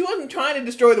 But she wasn't trying to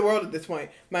destroy the world at this point.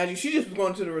 Mind you, she just was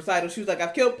going to the recital. She was like,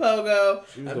 I've killed Pogo.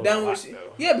 I'm done with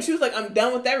Yeah, but she was like, I'm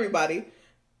done with everybody.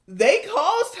 They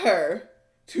caused her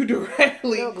to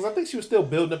directly... No, because I think she was still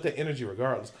building up that energy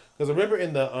regardless. Because I remember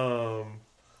in the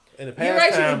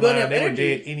past timeline, they were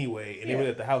dead anyway, and they were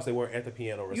at the house. They weren't at the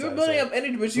piano recital. You were building up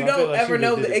energy, but you don't ever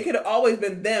know that it could have always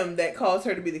been them that caused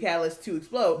her to be the catalyst to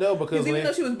explode. No, because even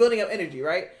though she was building up energy,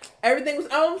 right? Everything was.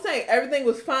 I'm saying everything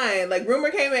was fine.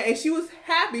 Rumor came in, and she was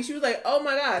happy. She was like, "Oh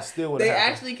my god!" They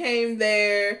actually came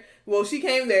there. Well, she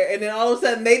came there, and then all of a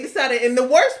sudden they decided, in the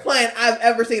worst plan I've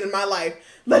ever seen in my life,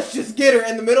 let's just get her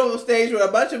in the middle of the stage with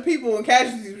a bunch of people and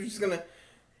casualties. We're just gonna,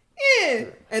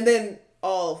 and then.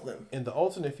 All of them. In the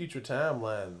alternate future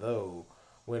timeline, though,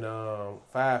 when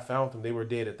 5 found them, they were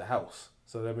dead at the house.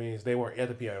 So that means they weren't at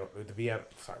the piano, but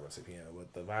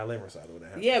the violin recital would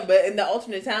have. Yeah, but in the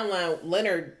alternate timeline,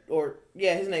 Leonard,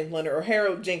 his name's Leonard, or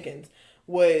Harold Jenkins,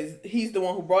 he's the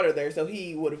one who brought her there, so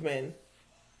he would have been.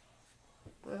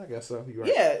 I guess so. You're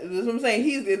right. Yeah, that's what I'm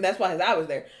saying. That's why his eye was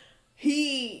there.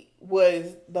 He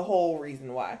was the whole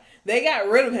reason why. They got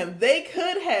rid of him. They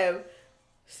could have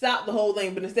stopped the whole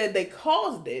thing, but instead they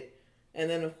caused it. And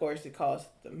then, of course, it caused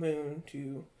the moon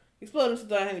to explode into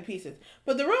 100 pieces.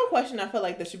 But the real question I feel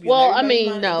like that should be Well, on I everybody's mean,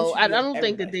 mind, no, I and this should be on don't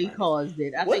think that they everybody's mind, caused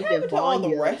it. I what think happened that to all the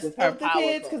Vanya, rest with her of the power,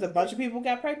 kids? Because a caused bunch of people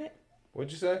got pregnant?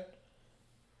 What'd you say?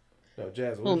 No,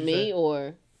 Jazz, it. what Who, did you me say?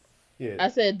 or Yeah. I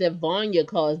said that Vanya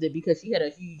caused it because she had a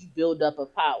huge buildup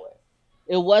of power.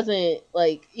 It wasn't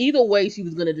like either way she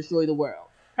was going to destroy the world.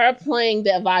 Her playing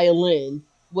that violin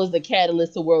was the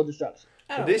catalyst to world destruction.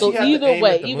 I But don't then know. So she had either to aim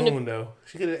way, at the even moon, though.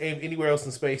 She could have aimed anywhere else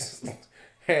in space.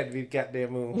 Had to be the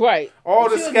goddamn moon. Right. All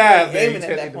the She wasn't sky, really baby. aiming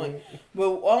at that point. But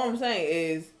all I'm saying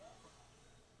is,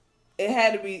 it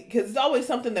had to be, because it's always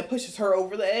something that pushes her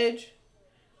over the edge.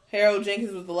 Harold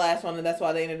Jenkins was the last one, and that's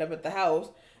why they ended up at the house.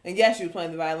 And yes, she was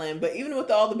playing the violin, but even with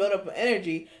all the buildup of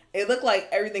energy, it looked like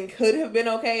everything could have been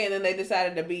okay, and then they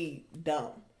decided to be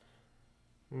dumb.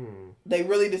 They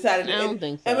really decided to. I don't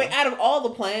think so. I mean, out of all the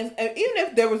plans, and even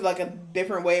if there was like a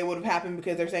different way it would have happened,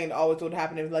 because they're saying it always would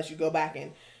happen unless you go back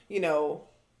and,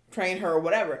 train her or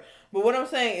whatever. But what I'm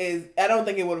saying is, I don't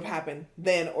think it would have happened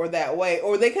then or that way.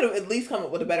 Or they could have at least come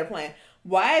up with a better plan.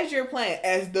 Why is your plan,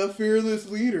 as the fearless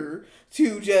leader,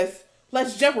 to just,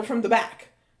 let's jump her from the back?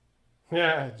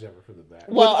 Yeah, jumper for the back.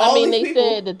 Well, all I mean, these they people-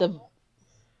 said that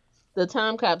the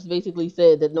time cops basically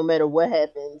said that no matter what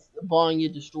happens, Vanya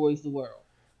destroys the world.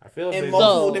 I feel like In they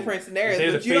multiple So- different scenarios. They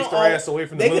But faced you don't their ass away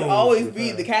from the they moon could always most of the be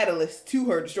time. the catalyst to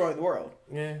her destroying the world.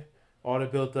 Yeah, all the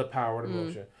built up power and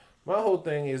emotion. My whole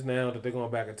thing is now that they're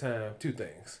going back in time. Two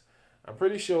things. I'm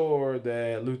pretty sure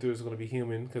that Luther is going to be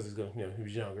human because he's going, he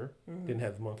was younger, didn't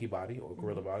have the monkey body or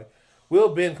gorilla body. Will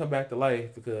Ben come back to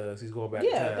life because he's going back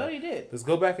in Yeah, I time? thought he did. Let's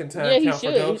go back in time. Yeah, he Count for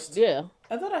should. ghosts. Yeah.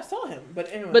 I thought I saw him, but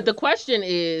anyway. But the question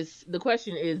is,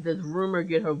 does Rumor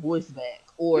get her voice back,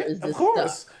 or is Of this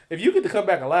course, stuck? if you get to come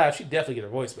back alive, she definitely get her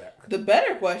voice back. The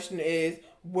better question is,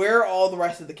 where are all the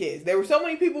rest of the kids? There were so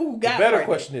many people who The got better pregnant.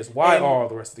 question is, why And- are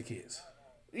the rest of the kids?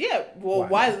 Yeah, well, Why?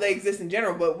 why do they exist in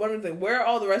general? But one of the things, where are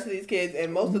all the rest of these kids?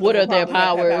 And most of them What will are their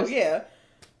probably have powers? Yeah.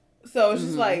 So it's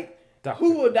just like, Doctor.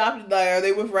 who adopted? Like, are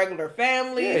they with regular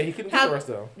families? Yeah, he couldn't get the rest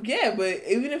of them. Yeah, but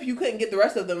even if you couldn't get the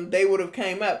rest of them, they would have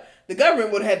came up. The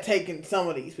government would have taken some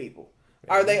of these people.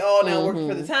 Are they all now working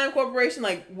for the Time Corporation?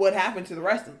 Like, what happened to the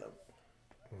rest of them?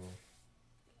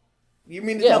 You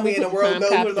mean to Yeah, tell me who in the put the world Time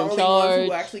those were Cops the in only ones who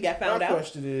charge? actually got My found out?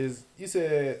 question is, you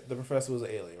said the professor was an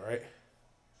alien, right?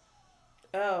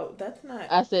 Oh, that's not.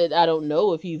 I said I don't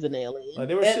know if he's an alien. Like,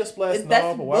 they were ships blasting that's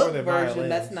off, but why were book there version. violins?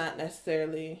 That's not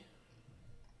necessarily.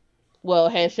 Well,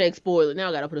 hashtag spoiler. Now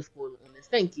I gotta put a spoiler on this.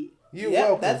 Thank you. You're Yep,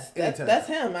 welcome. that's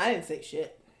Anytime. him. I didn't say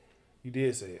shit. You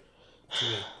did say it to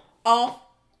me. Off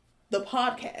the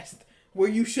podcast where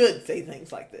you should say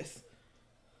things like this.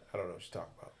 I don't know what you're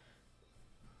talking about.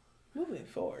 Moving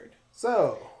forward.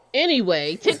 So,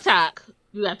 Anyway, TikTok.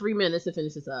 You got 3 minutes to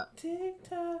finish this up.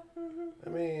 TikTok. I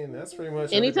mean, that's pretty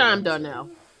much Anytime, everything. Darnell.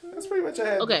 That's pretty much I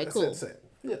had. Okay, I cool. Said.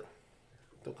 Yeah.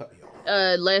 Don't cut me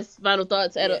off. Last final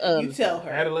thoughts. You tell her.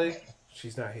 Adelaide,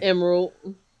 she's not here. Emerald.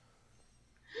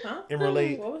 Huh? Emerald.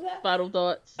 What was that? Final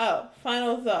thoughts. Oh,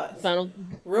 final thoughts. Final.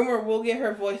 Rumor will get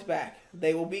her voice back.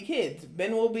 They will be kids.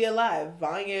 Ben will be alive.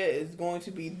 Vanya is going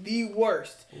to be the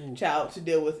worst child to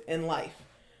deal with in life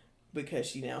because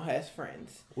she now has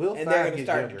friends. Will and Five they're going to get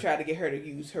start younger? to try to get her to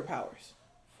use her powers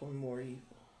for more evil.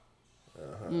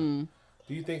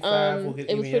 Do you think Five will get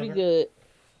It was even pretty younger? good.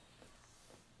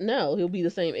 No, he'll be the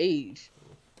same age.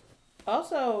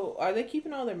 Also, are they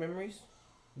keeping all their memories?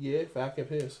 Yeah, Five kept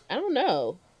his. I don't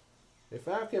know. If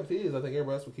Five kept his, I think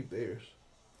everybody else would keep theirs.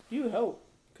 You would hope.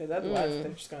 Because otherwise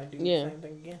they're just going to do Yeah. the same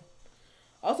thing again.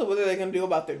 Also, what are they going to do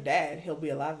about their dad? He'll be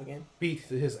alive again. Beat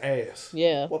his ass.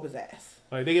 Yeah. Whoop his ass.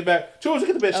 Like, they get back. George,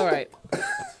 get the bed. All right.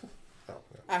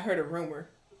 I heard a rumor.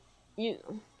 You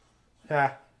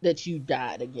Ha. that you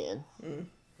died again.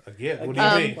 Again. What do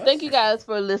you mean? Thank you guys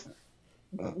for listening.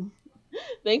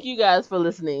 Thank you guys for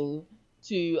listening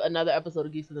to another episode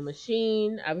of Geeks of the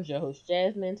Machine. I was your host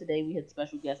Jasmine. Today we had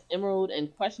special guest Emerald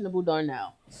and questionable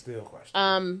Darnell. Still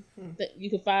question. You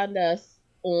can find us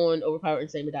on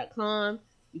overpoweredinstatement.com.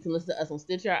 You can listen to us on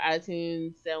Stitcher,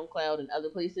 iTunes, SoundCloud, and other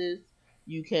places.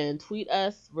 You can tweet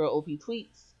us, Real OP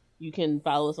Tweets. You can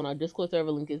follow us on our Discord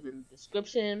server. Link is in the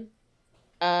description.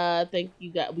 Thank you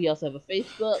guys. We also have a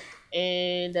Facebook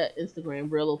and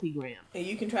Instagram, Real OP Gram. And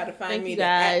you can try to find Thank me you to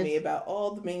at guys. me about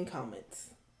all the main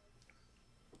comments.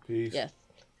 Peace. Yes.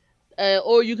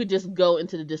 Or you could just go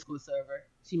into the Discord server.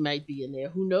 She might be in there.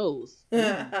 Who knows?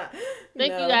 Thank you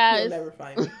guys. You'll never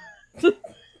find me.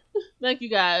 Thank you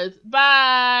guys.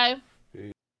 Bye.